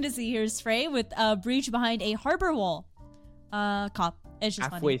 Yeah. Nothing to see here is Frey with a breach behind a harbor wall. Cop. It's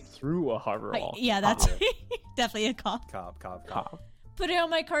just Halfway funny. through a harbor wall. Yeah, that's definitely a cop. Cop. Cop. Put it on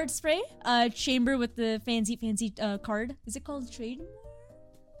my card spray. Chamber with the fancy card. Is it called trade?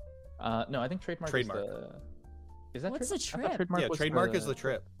 No, I think trademark. Trademark. Is that What's trip? the I thought trip? trademark Yeah, was trademark is the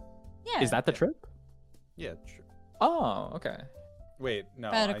trip. Yeah. Is that the trip? Yeah. Oh, okay. Wait,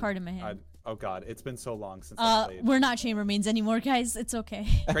 no. I had a card in my hand. Oh god, it's been so long since I played. We're not chambermaids anymore, guys. It's okay.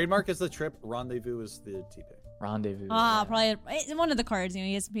 Trademark is the trip. Rendezvous is the TP. Rendezvous. Ah, yeah. probably one of the cards. You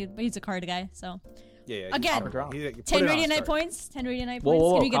know, he's a card guy. So, Yeah. Again, Copper drop. 10 radiant points. 10 radiant Whoa, points.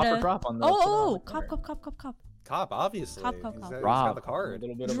 whoa, Can we get copper a drop on the. Cop. Cop, obviously. Cop. He's got Drop. the card. A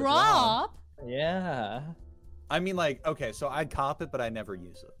little bit of a Drop. Yeah. I mean, like, okay, so I'd cop it, but I never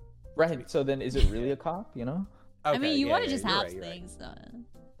use it. Right. So then, is it really a cop? You know. I mean, you want to yeah, just you're have right, you're right. things. So.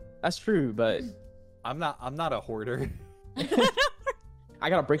 That's true, but I'm not a hoarder. I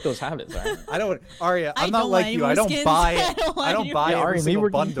gotta break those habits. Right? I don't, Arya. I I'm not don't like want you. any I don't more skins. buy. I don't I don't buy Yeah, every Arya, maybe single we're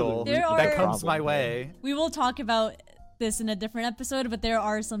getting to bundle There that are- comes my problem, way. We will talk about this in a different episode, but there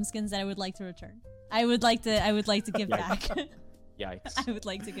are some skins that I would like to return. I would like to give back. Yikes. I would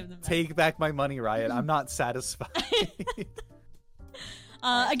like to give them back. Take back my money, Riot. I'm not satisfied.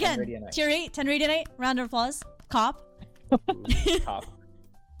 Again, 10 radiant. tier 8, 10 radiant, round of applause. Cop. Cop.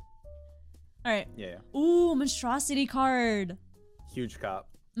 All right. Yeah. Ooh, monstrosity card. Huge cop.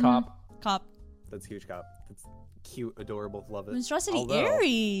 Cop. Cop. That's huge cop. It's cute, adorable, love it. Monstrosity Although-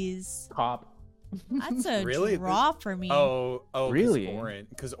 Aries. Cop. That's a Really? drop for me. Oh, Really?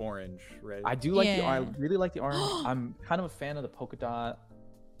 Because orange, right? I do like the. I Yeah. really like the orange. I'm kind of a fan of the polka dot.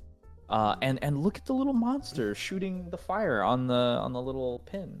 And look at the little monster shooting the fire on the little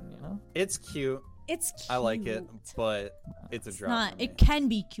pin. You know. It's cute. It's cute. I like it, but it's a It's drop. not. for me. It can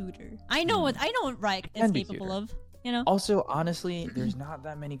be cuter. I know what Riot is can be capable cuter. of. You know. Also, honestly, there's not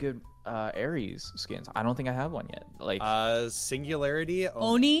that many good Aries skins. I don't think I have one yet. Like. Singularity.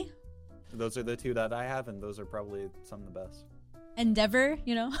 Oni, Those are the two that I have, and those are probably some of the best. Endeavor.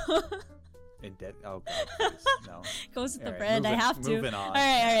 You know. Oh god, please, no. Goes with the Alright, brand. I have to. moving on. All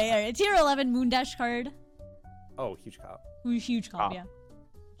right. Tier 11 Moondash card. Oh, huge cop. Huge cop, Cop. yeah.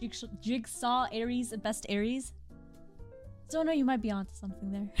 Jigsaw Aries, best Aries. Don't know, you might be onto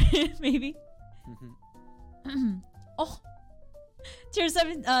something there. Maybe. Oh. Tier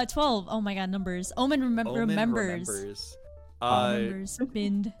 12. Oh my god, numbers. Omen remembers. remembers. Remembers.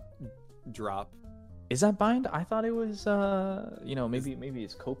 Bind. Drop. Is that bind? I thought it was maybe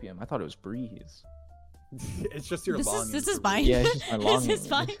it's copium. I thought it was breeze. It's just your This longing. is for bind. breeze. Yeah, it's just my long. This is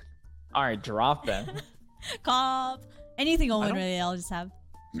fine. All right, drop then. Cop. Anything Omen don't- really, I'll just have.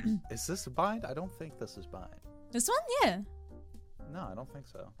 Is this a bind? I don't think this is bind. This one? Yeah. No, I don't think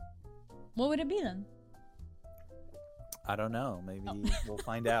so. What would it be then? I don't know. Maybe Oh. we'll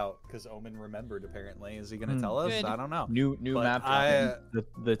find out because Omen remembered. Apparently, is he gonna tell us? Good. I don't know. New But map.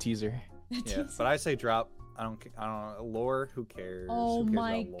 The teaser. Yeah, but I say drop. I don't know. Lore. Who cares? Oh Who cares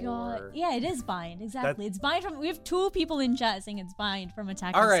my about god. lore? Yeah, it is bind. Exactly. It's bind from. We have 2 people in chat saying it's bind from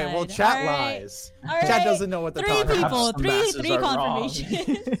attack. All right. Well, chat All right. lies. All right. Chat doesn't know what they're 3 talking people. about. The masses Three are wrong.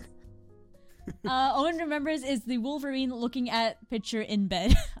 confirmations. Owen remembers is the Wolverine looking at picture in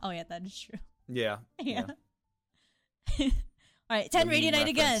bed. Oh yeah, that is true. Yeah. Yeah. All right, 10 The Radiant meme Knight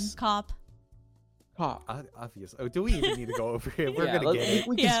again. reference. Cop. Cop. Obvious. Oh, do we even need to go over here? We're gonna get it.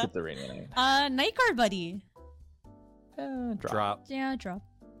 We can Yeah. skip the rating. Night. Night Guard Buddy. Drop. Drop. Yeah, drop.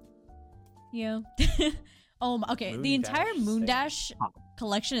 Yeah. Okay. The entire Moondash Moondash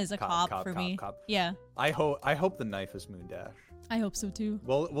collection is a cop for me. Cop. Yeah, I hope the knife is Moondash. I hope so too.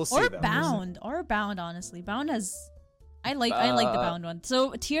 We'll see. Or though. Bound. Honestly. Bound has. I like the Bound one.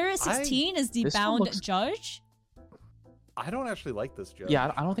 So tier 16 is the this one Bound looks- Judge. I don't actually like this joke.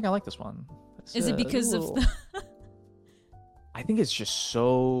 Yeah, I don't think I like this one. Is it because of the I think it's just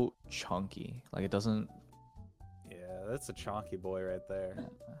so chunky. Like it doesn't. Yeah, that's a chonky boy right there.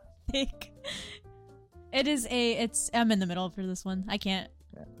 thick? It is I'm in the middle for this one. I can't.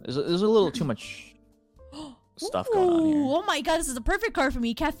 Yeah. There's a little too much stuff going on here. Ooh, oh my god, this is a perfect card for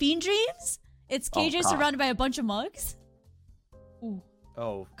me. Caffeine Dreams. It's KJ cop. surrounded by a bunch of mugs. Ooh,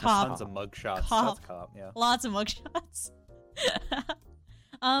 Oh, Cop. tons of mug shots. Cop. That's cop. Yeah. lots of mug shots.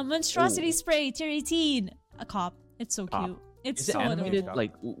 Monstrosity Ooh. Spray, tier 18. A cop. It's so Cop. cute. It's Is it so animated? adorable.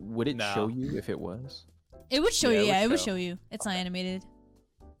 Like, would it No. show you if it was? It would show Yeah, you. it Yeah, would it would show. show you. It's not animated.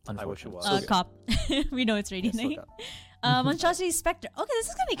 I wish it Unfortunately. was. Still good. Cop. We know it's Radiant Still Knight. cop. Monstrosity Spectre. Okay, this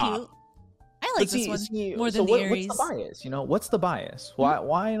is kind of Cop. cute. I like But this one more than so the Aries. What's the bias? You know, what's the bias?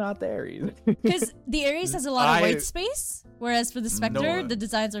 Why not the Aries? Because the Aries has a lot of I- white space, whereas for the Spectre, No. the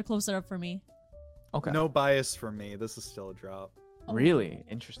designs are closer up for me. Okay. No bias for me. This is still a drop. Really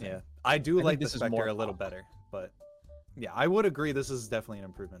interesting. Yeah, I do I like think the this is Spectre more a little cop. better, but yeah, I would agree this is definitely an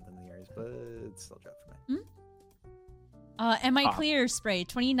improvement than the Aries, but it's still a drop for me. Am I Cop. clear? Spray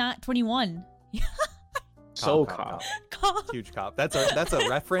 21. So Cop, cop. Cop. Huge cop. That's a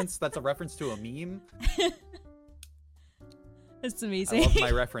reference. That's a reference to a meme. It's I amazing. love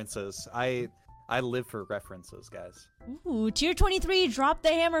my references. I live for references, guys. Ooh, tier 23. Drop the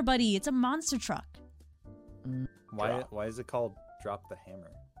hammer, buddy. It's a monster truck. Why is it called Drop the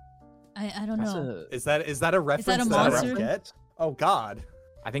Hammer? I don't That's know. Is that a reference a that I monster? don't get? Oh God.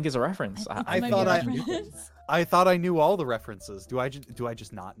 I think it's a reference. I thought I thought I knew all the references. Do I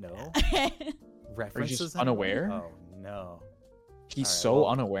just not know? References? Are you just unaware? Oh no. He's so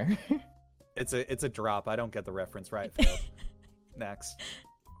unaware. It's a drop. I don't get the reference right. Phil. Next.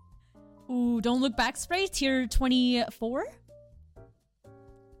 Ooh, don't look back spray tier 24.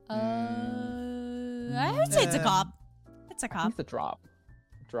 I would say it's a cop. It's a cop. It's a drop.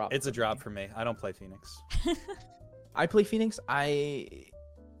 It's a drop for me. I don't play Phoenix. I play Phoenix. I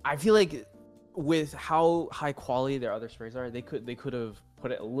feel like with how high quality their other sprays are, they could have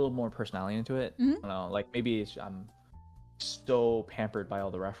put a little more personality into it. I don't know, like maybe I'm so pampered by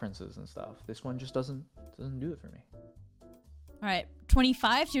all the references and stuff. This one just doesn't do it for me. All right,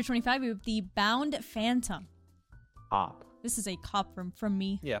 25 tier 25. We have the Bound Phantom. Cop. This is a cop from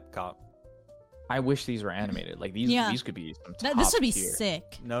me. Yeah, cop. I wish these were animated. Like these could be some top this would be tier.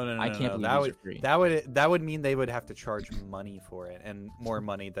 sick. No. I can't believe that these are free. that would mean they would have to charge money for it, and more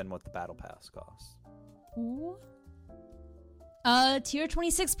money than what the battle pass costs. Ooh. Tier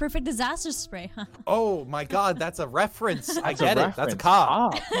 26 Perfect Disaster Spray. Oh my god, that's a reference. I That's a get it. reference. That's a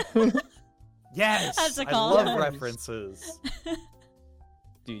cop. Yes. That's a I cop. love Yes. references.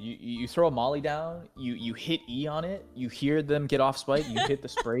 Dude, you throw a molly down, you hit E on it, you hear them get off spike, you hit the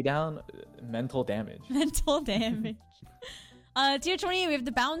spray down, mental damage. Mental damage. Tier 28, we have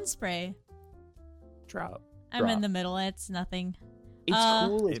the Bound Spray. Drop. I'm in the middle. It's nothing. It's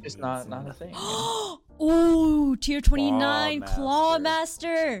cool, it's It just means not a thing. Ooh, tier 29 Claw Claw Master.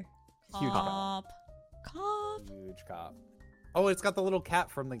 Master. Huge Cop. Huge cop. Oh, it's got the little cat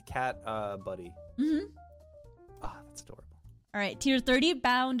from the cat buddy. Mm-hmm. Ah, that's adorable. All right, tier 30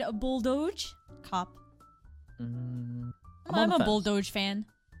 Bound Bulldoge. Cop. I'm I'm a Bulldoge fan.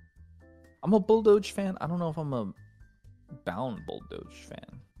 I'm a Bulldoge fan. I don't know if I'm a Bound Bulldoge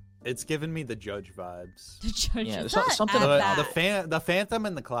fan. It's giving me the Judge vibes. The Judge. Yeah, it's there's not something at about that. The Phantom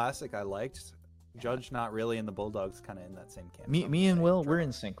and the Classic I liked. Judge not really, and the Bulldogs kind of in that same camp. so I'm Me and saying Will, drop. we're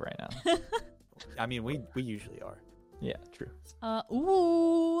in sync right now. I mean, we usually are. Yeah, true.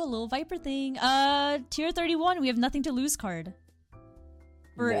 Ooh, a little Viper thing. Tier 31, we have Nothing to Lose card.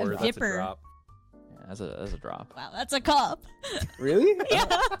 For Lord, a that's a Vipper. drop. Yeah, that's a drop. Wow, that's a cop. Really? Yeah.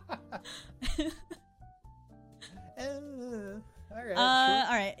 All right.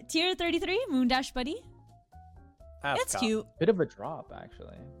 All right. Tier 33, Moondash Buddy. It's cute. Bit of a drop,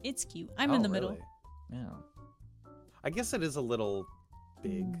 actually. It's cute. I'm in the middle. Yeah. I guess it is a little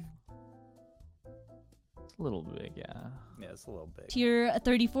big. It's a little big, yeah. Yeah, it's a little big. Tier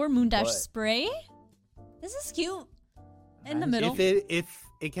 34, Moondash What? Spray. This is cute. In the Nice. middle. If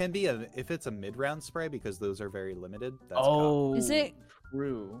it can be if it's a mid-round spray, because those are very limited. That's Oh, Is it-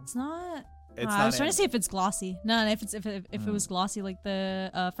 true? It's not. It's I not was trying to see if animated. it's glossy. No, if it was glossy like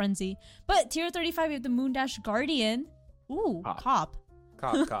the Frenzy. But tier 35, we have the Moondash Guardian. Ooh, Cop. cop.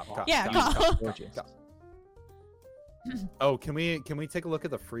 Cop. Yeah, cop. cop. Gorgeous. Cop. Oh, can we take a look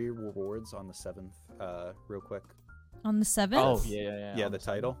at the free rewards on the 7th, real quick? On the 7th? Oh, yeah. Yeah, the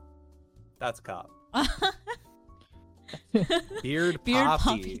title. That's cop. Beard Beard Poppy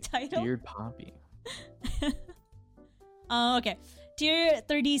Poppy. title. Beard Poppy. Okay. Tier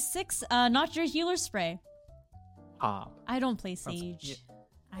 36, Not Your Healer Spray. Pop. I don't play Sage.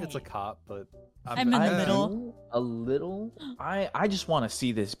 It's a cop, but I'm in the middle. do a little. I just want to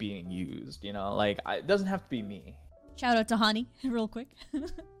see this being used. You know, like it doesn't have to be me. Shout out to Hani, real quick.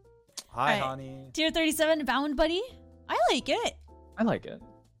 Hi, Alright. honey. Tier 37, Bound Buddy. I like it. I like it.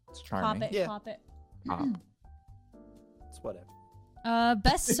 It's charming. Pop it, Yeah. pop it. Pop. It's whatever.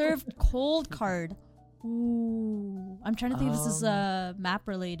 Best served cold card. Ooh, I'm trying to think if this is map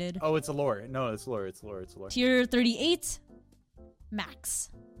related. Oh, it's a lore. No, it's lore. It's lore. Tier 38, Max.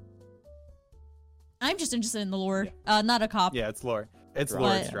 I'm just interested in the lore. Not a cop. Yeah, it's lore. It's Drop. lore.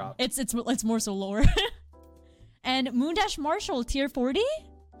 but It's drop. it's more so lore. And Moondash Marshall, tier 40,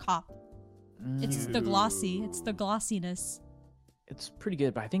 cop. It's the glossy. It's the glossiness. It's pretty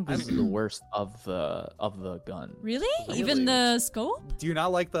good, but I think this is the worst of the gun. Really? Really? Even the scope? Do you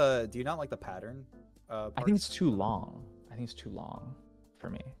not like the pattern? I think it's too long. I think it's too long for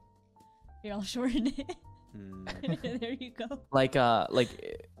me. Here, I'll shorten it. Hmm. There you go. Like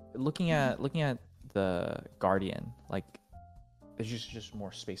looking at the Guardian, like there's just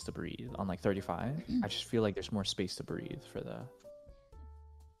more space to breathe on like 35. I just feel like there's more space to breathe for the.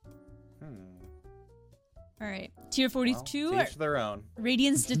 All right. Tier 42, Well, to each their own.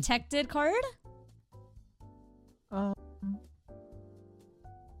 Radiance Detected card.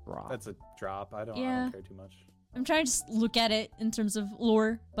 Drop. That's a drop. I don't care too much. I'm trying to just look at it in terms of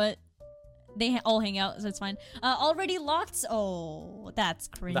lore, but they all hang out, so it's fine. Already locked. Oh, that's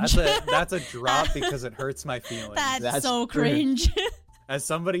cringe. That's a drop because it hurts my feelings. That's That's so cringe. cringe. As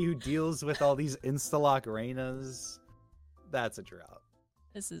somebody who deals with all these Instalock Reinas, that's a drop.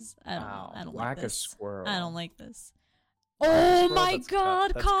 This is I don't Whack like a this. squirrel. I don't like this. Whack a Oh squirrel, my that's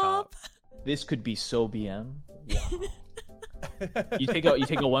god, that's cop. This could be so BM. Wow. you take a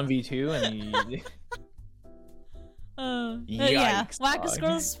 1v2 and you yeah, Yikes, whack a dog.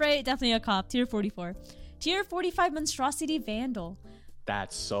 squirrel spray, definitely a cop. Tier 44. Tier 45 monstrosity vandal.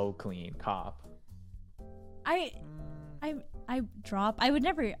 That's so clean, cop. I drop. I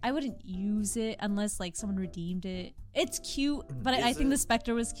wouldn't use it unless like someone redeemed it. It's cute, but I think the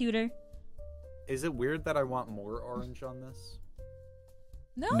Spectre was cuter. Is it weird that I want more orange on this?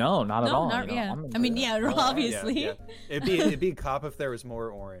 No, not at all. Not, you know, yeah. I'm into I mean, that. yeah, obviously. Yeah. It'd be a cop if there was more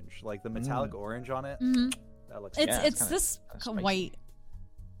orange, like the metallic orange on it. Mhm. That looks. It's Yeah, it's kinda- this kinda spicy. white.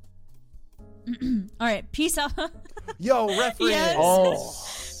 All right, peace out. Yo, reference. Yes. Oh,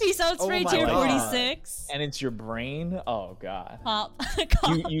 Peace out, Oh spray my tier God. 46. and it's your brain. Oh god. Pop.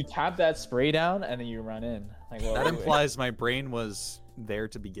 You tap that spray down and then you run in. Like That implies my brain was there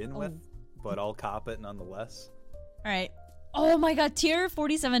to begin with, Oh. but I'll cop it nonetheless. All right. Oh my god, tier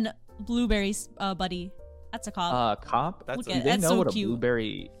 47 blueberries, buddy. That's a cop. Cop. That's Look Do at- they that's know so what a cute.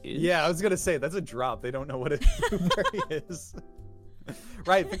 blueberry is? Yeah, I was gonna say that's a drop. They don't know what a blueberry is.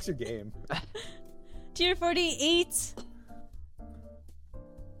 Right, fix your game. Tier 48.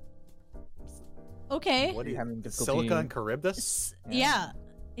 Okay. What do you Having difficulty- Silica and Charybdis? Yeah.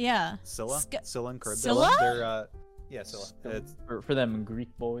 Yeah. Scylla? Sk- Scylla and Charybdis? Scylla? They're yeah, Scylla. It's, For them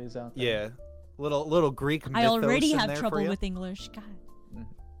Greek boys out there. yeah, little Greek. I already mythos in have there for trouble you. with English. God.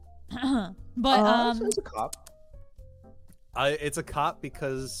 Mhm. But it's a cop. It's a cop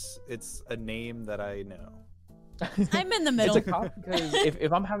because it's a name that I know. I'm in the It's middle. a cop because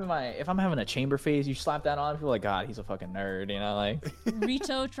if I'm having a chamber phase, you slap that on, I feel like God, he's a fucking nerd, you know, like.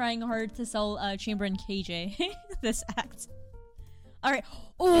 Rito trying hard to sell Chamber and KJ this act. All right.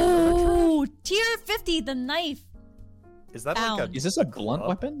 Oh, tier 50, the knife. Is that like Found. a? Is this a glove? blunt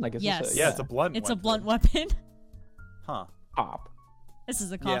weapon? Like, is Yes. this Yeah, it's a blunt. It's a weapon. blunt weapon. Huh? cop. This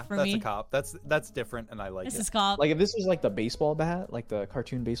is a cop Yeah, for that's me. a cop. That's different, and I like This it. is cop. Like if this was like the baseball bat, like the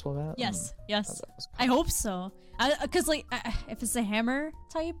cartoon baseball bat. Yes, yes. that's I hope so. Cause like if it's a hammer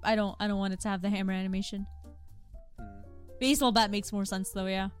type, I don't want it to have the hammer animation. Hmm. Baseball bat makes more sense though.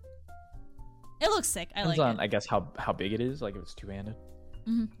 Yeah. It looks sick. I Depends like on, it. I guess, how big it is. Like if it's two-handed.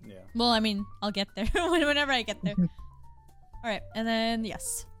 Yeah. Well, I mean, I'll get there whenever I get there. All right, and then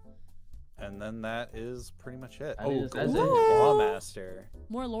yes, And then that is pretty much it. That is- that's Golden it. Clawmaster.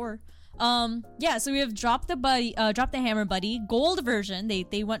 more lore. Yeah. So we have drop the hammer buddy, gold version.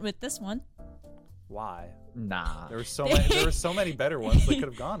 They went with this one. Why? Nah. There were so many better ones they could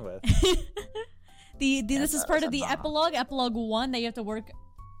have gone with. This is part of the that's a epilogue 1 that you have to work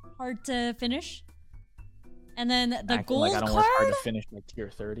hard to finish. And then the Acting gold like I don't work hard card, to finish like tier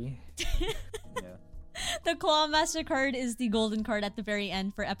 30. Yeah. the Clawmaster card is the golden card at the very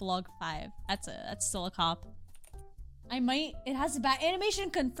end for epilogue 5. That's still a cop. It has a bat animation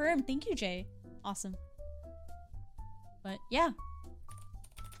confirmed. Thank you, Jay. Awesome. But yeah.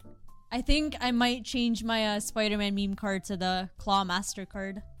 I think I might change my Spider-Man meme card to the Clawmaster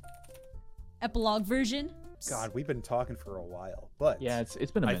card. Epilogue version. God, we've been talking for a while, but Yeah,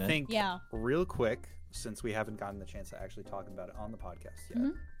 it's been a I minute. think Yeah. real quick, since we haven't gotten the chance to actually talk about it on the podcast yet,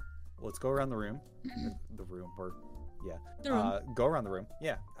 Mhm. let's go around the room. The room, or yeah, The room. go around the room.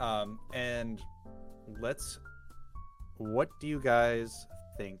 Yeah, and let's. What do you guys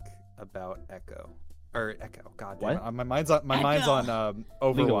think about Echo? Or Echo? God damn What? it! My mind's on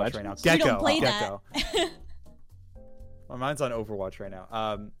Overwatch Legends? right now. We Gekko. don't play Gekko. that. My mind's on Overwatch right now.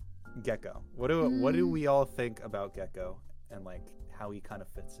 Gekko. What do we all think about Gekko and like how he kind of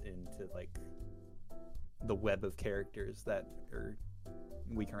fits into like the web of characters that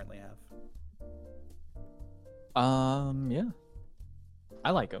we currently have? Yeah.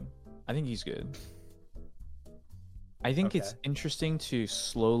 I like him. I think he's good. I think it's Okay. interesting to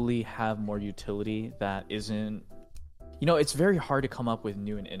slowly have more utility that isn't. You know, it's very hard to come up with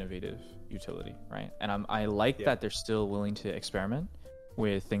new and innovative utility, right? And I like Yeah. that they're still willing to experiment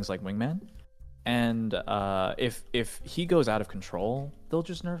with things like Wingman. And if he goes out of control, they'll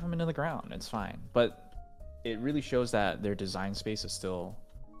just nerf him into the ground. It's fine. But it really shows that their design space is still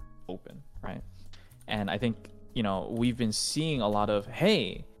open, right? And I think, you know, we've been seeing a lot of,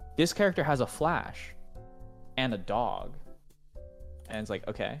 hey, this character has a flash and a dog. And it's like,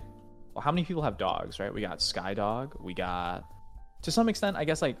 okay, well, how many people have dogs, right? We got Skydog. We got, to some extent, I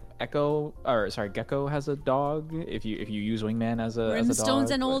guess, like Gekko has a dog. If you use Wingman as a dog, Brimstone's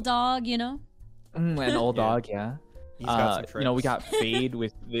an but- old dog, you know? An old Yeah. dog, yeah. He's got some You know, we tricks. got Fade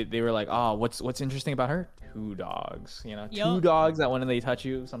with they were like, oh, what's interesting about her? 2 dogs. You know, Yup. 2 dogs that when they touch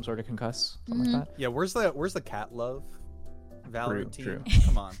you, some sort of concuss, something like that. Yeah, where's the cat love? Valorant team. True.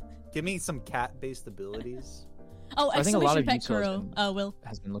 Come on, give me some cat-based abilities. Oh, I think a lot exclamation of pet Yuto Kuro. Will.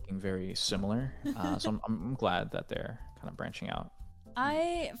 has been looking very similar. So I'm glad that they're kind of branching out.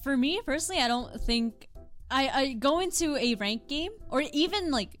 For me personally, I don't think I go into a ranked game or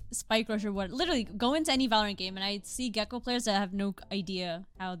even like Spike Rush or what. Literally go into any Valorant game and I see Gekko players that have no idea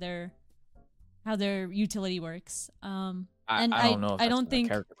how their utility works. I don't know. If I that's don't a think.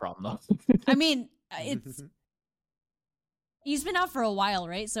 character problem though. I mean, he's been out for a while,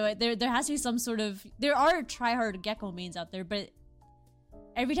 right? So there has to be some sort of. There are tryhard Gekko mains out there, but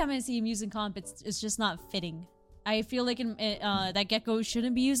every time I see him using comp, it's just not fitting. I feel like that Gekko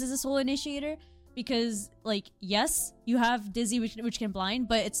shouldn't be used as a solo initiator because, like, yes, you have Dizzy which can blind,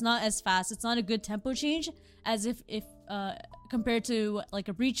 but it's not as fast. It's not a good tempo change as if compared to like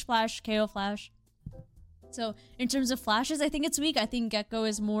a Breach Flash, KO Flash. So in terms of flashes, I think it's weak. I think Gekko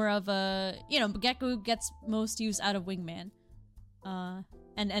is more of a Gekko gets most use out of Wingman,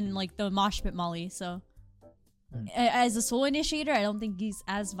 and like the Mosh Pit Molly. So as a solo initiator, I don't think he's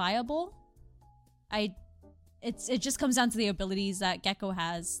as viable. It just comes down to the abilities that Gekko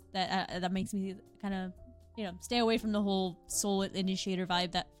has that makes me kind of stay away from the whole solo initiator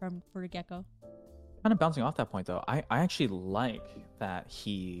vibe for Gekko. Kind of bouncing off that point though, I actually like that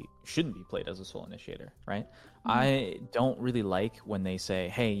he shouldn't be played as a solo initiator, right? I don't really like when they say,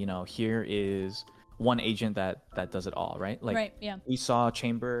 hey, here is one agent that does it all, right? Like, right, yeah. We saw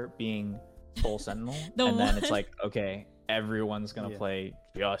Chamber being full Sentinel, and then it's like, okay, everyone's gonna play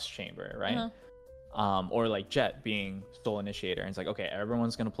just Chamber, right? Or like Jet being sole initiator, and it's like, okay,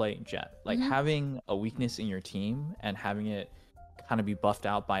 everyone's gonna play Jet. Like having a weakness in your team and having it kind of be buffed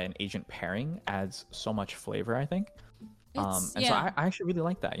out by an agent pairing adds so much flavor, I think. So I actually really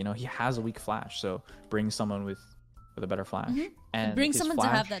like that. He has a weak flash, so bring someone with a better flash, and bring someone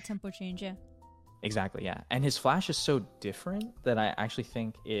flash, to have that tempo change. Yeah, exactly. Yeah, and his flash is so different that I actually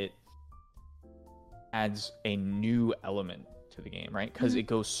think it adds a new element to the game, right? Because it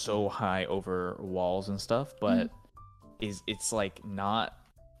goes so high over walls and stuff, but it's like not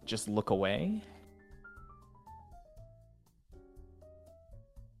just look away.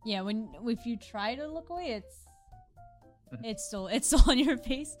 Yeah, if you try to look away, it's still on your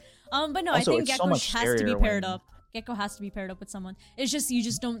face. But no, Also, I think Gekko so has to be paired up. Gekko has to be paired up with someone. It's just you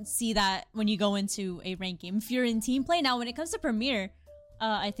just don't see that when you go into a ranked game. If you're in team play now, when it comes to Premier,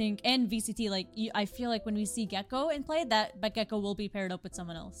 I think, and VCT, like I feel like when we see Gekko in play, but Gekko will be paired up with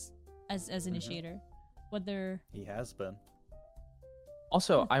someone else as initiator. Whether he has been.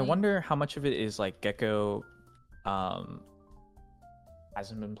 Also, I wonder how much of it is like Gekko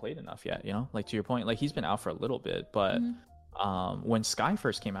hasn't been played enough yet, like to your point, like he's been out for a little bit, but when Sky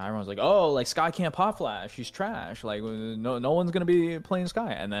first came out, everyone was like, oh, like Sky can't pop flash, he's trash, like no one's gonna be playing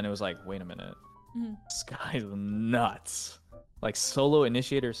Sky. And then it was like, wait a minute, Sky's nuts. Like solo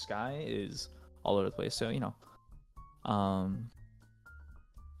initiator Sky is all over the place. So I'm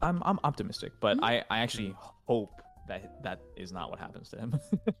optimistic, but I actually hope that is not what happens to him.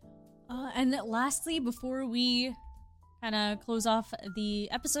 And lastly, before we kind of close off the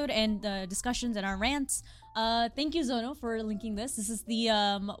episode and the discussions and our rants, thank you, Zono, for linking this. This is the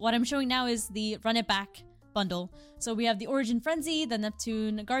what I'm showing now is the Run It Back bundle. So we have the Origin Frenzy, the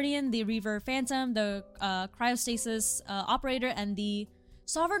Neptune Guardian, the Reaver Phantom, the Cryostasis Operator, and the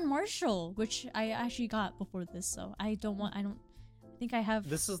Sovereign Marshal, which I actually got before this. So I think I have.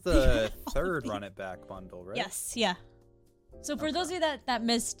 This is the third Run It Back bundle, right? Yes, yeah. So for those of you that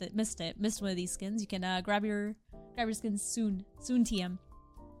missed one of these skins, you can grab your skins soon TM.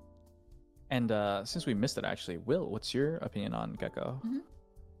 And since we missed it, actually, Will, what's your opinion on Gekko?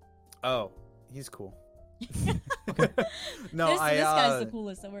 Oh, he's cool. No, this guy's the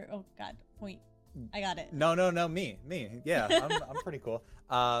coolest. So oh god, point. I got it. No, me. Yeah, I'm pretty cool.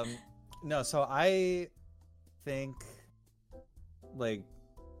 No, so I think, like,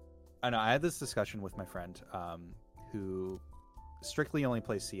 I know I had this discussion with my friend, who strictly only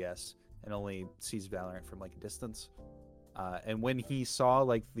plays CS and only sees Valorant from like a distance. And when he saw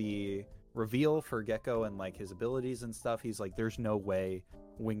like the reveal for Gekko and like his abilities and stuff, he's like, there's no way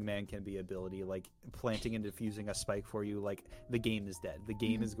Wingman can be ability, like planting and defusing a spike for you, like the game is dead, the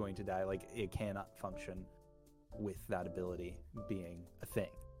game is going to die, like it cannot function with that ability being a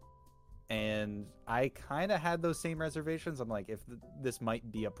thing. And I kind of had those same reservations. I'm like, if this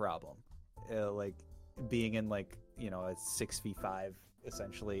might be a problem, like being in like a 6v5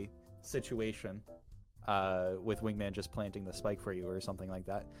 essentially situation with Wingman just planting the spike for you or something like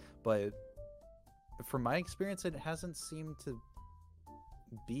that. But from my experience, it hasn't seemed to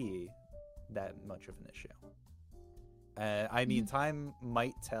be that much of an issue. I mean, time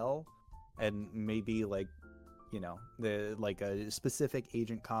might tell, and maybe like, you know, a specific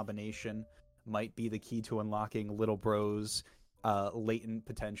agent combination might be the key to unlocking Little Bro's latent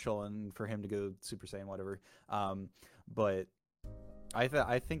potential and for him to go Super Saiyan, whatever. But I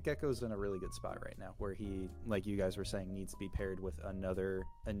think Gekko's in a really good spot right now, where he, like you guys were saying, needs to be paired with another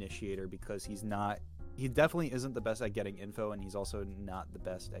initiator, because he definitely isn't the best at getting info, and he's also not the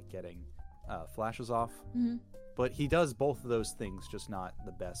best at getting flashes off. But he does both of those things, just not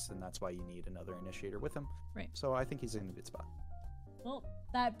the best, and that's why you need another initiator with him. Right. So I think he's in a good spot. Well,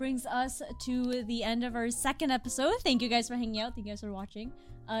 that brings us to the end of our second episode. Thank you guys for hanging out. Thank you guys for watching.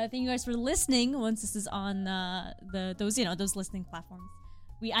 Thank you guys for listening once this is on those listening platforms.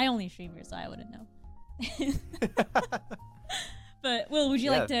 I only stream here, so I wouldn't know. But Will, would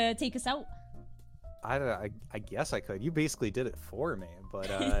you like to take us out? I guess I could. You basically did it for me.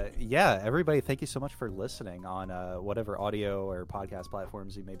 But yeah, everybody, thank you so much for listening on whatever audio or podcast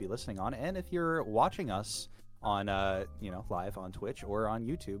platforms you may be listening on. And if you're watching us on live on Twitch or on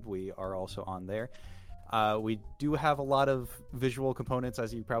YouTube, we are also on there. We do have a lot of visual components,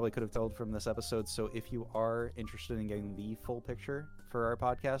 as you probably could have told from this episode. So if you are interested in getting the full picture for our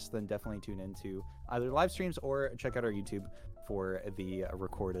podcast, then definitely tune into either live streams or check out our YouTube for the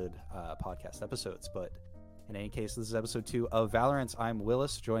recorded podcast episodes. But in any case, this is episode 2 of Valorant. I'm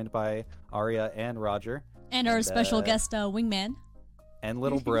Willis, joined by Arya and Roger. And our special guest, Wingman. And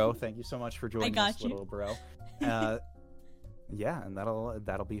Little Bro. Thank you so much for joining us, you. Little Bro. Yeah, and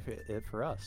that'll be it for us.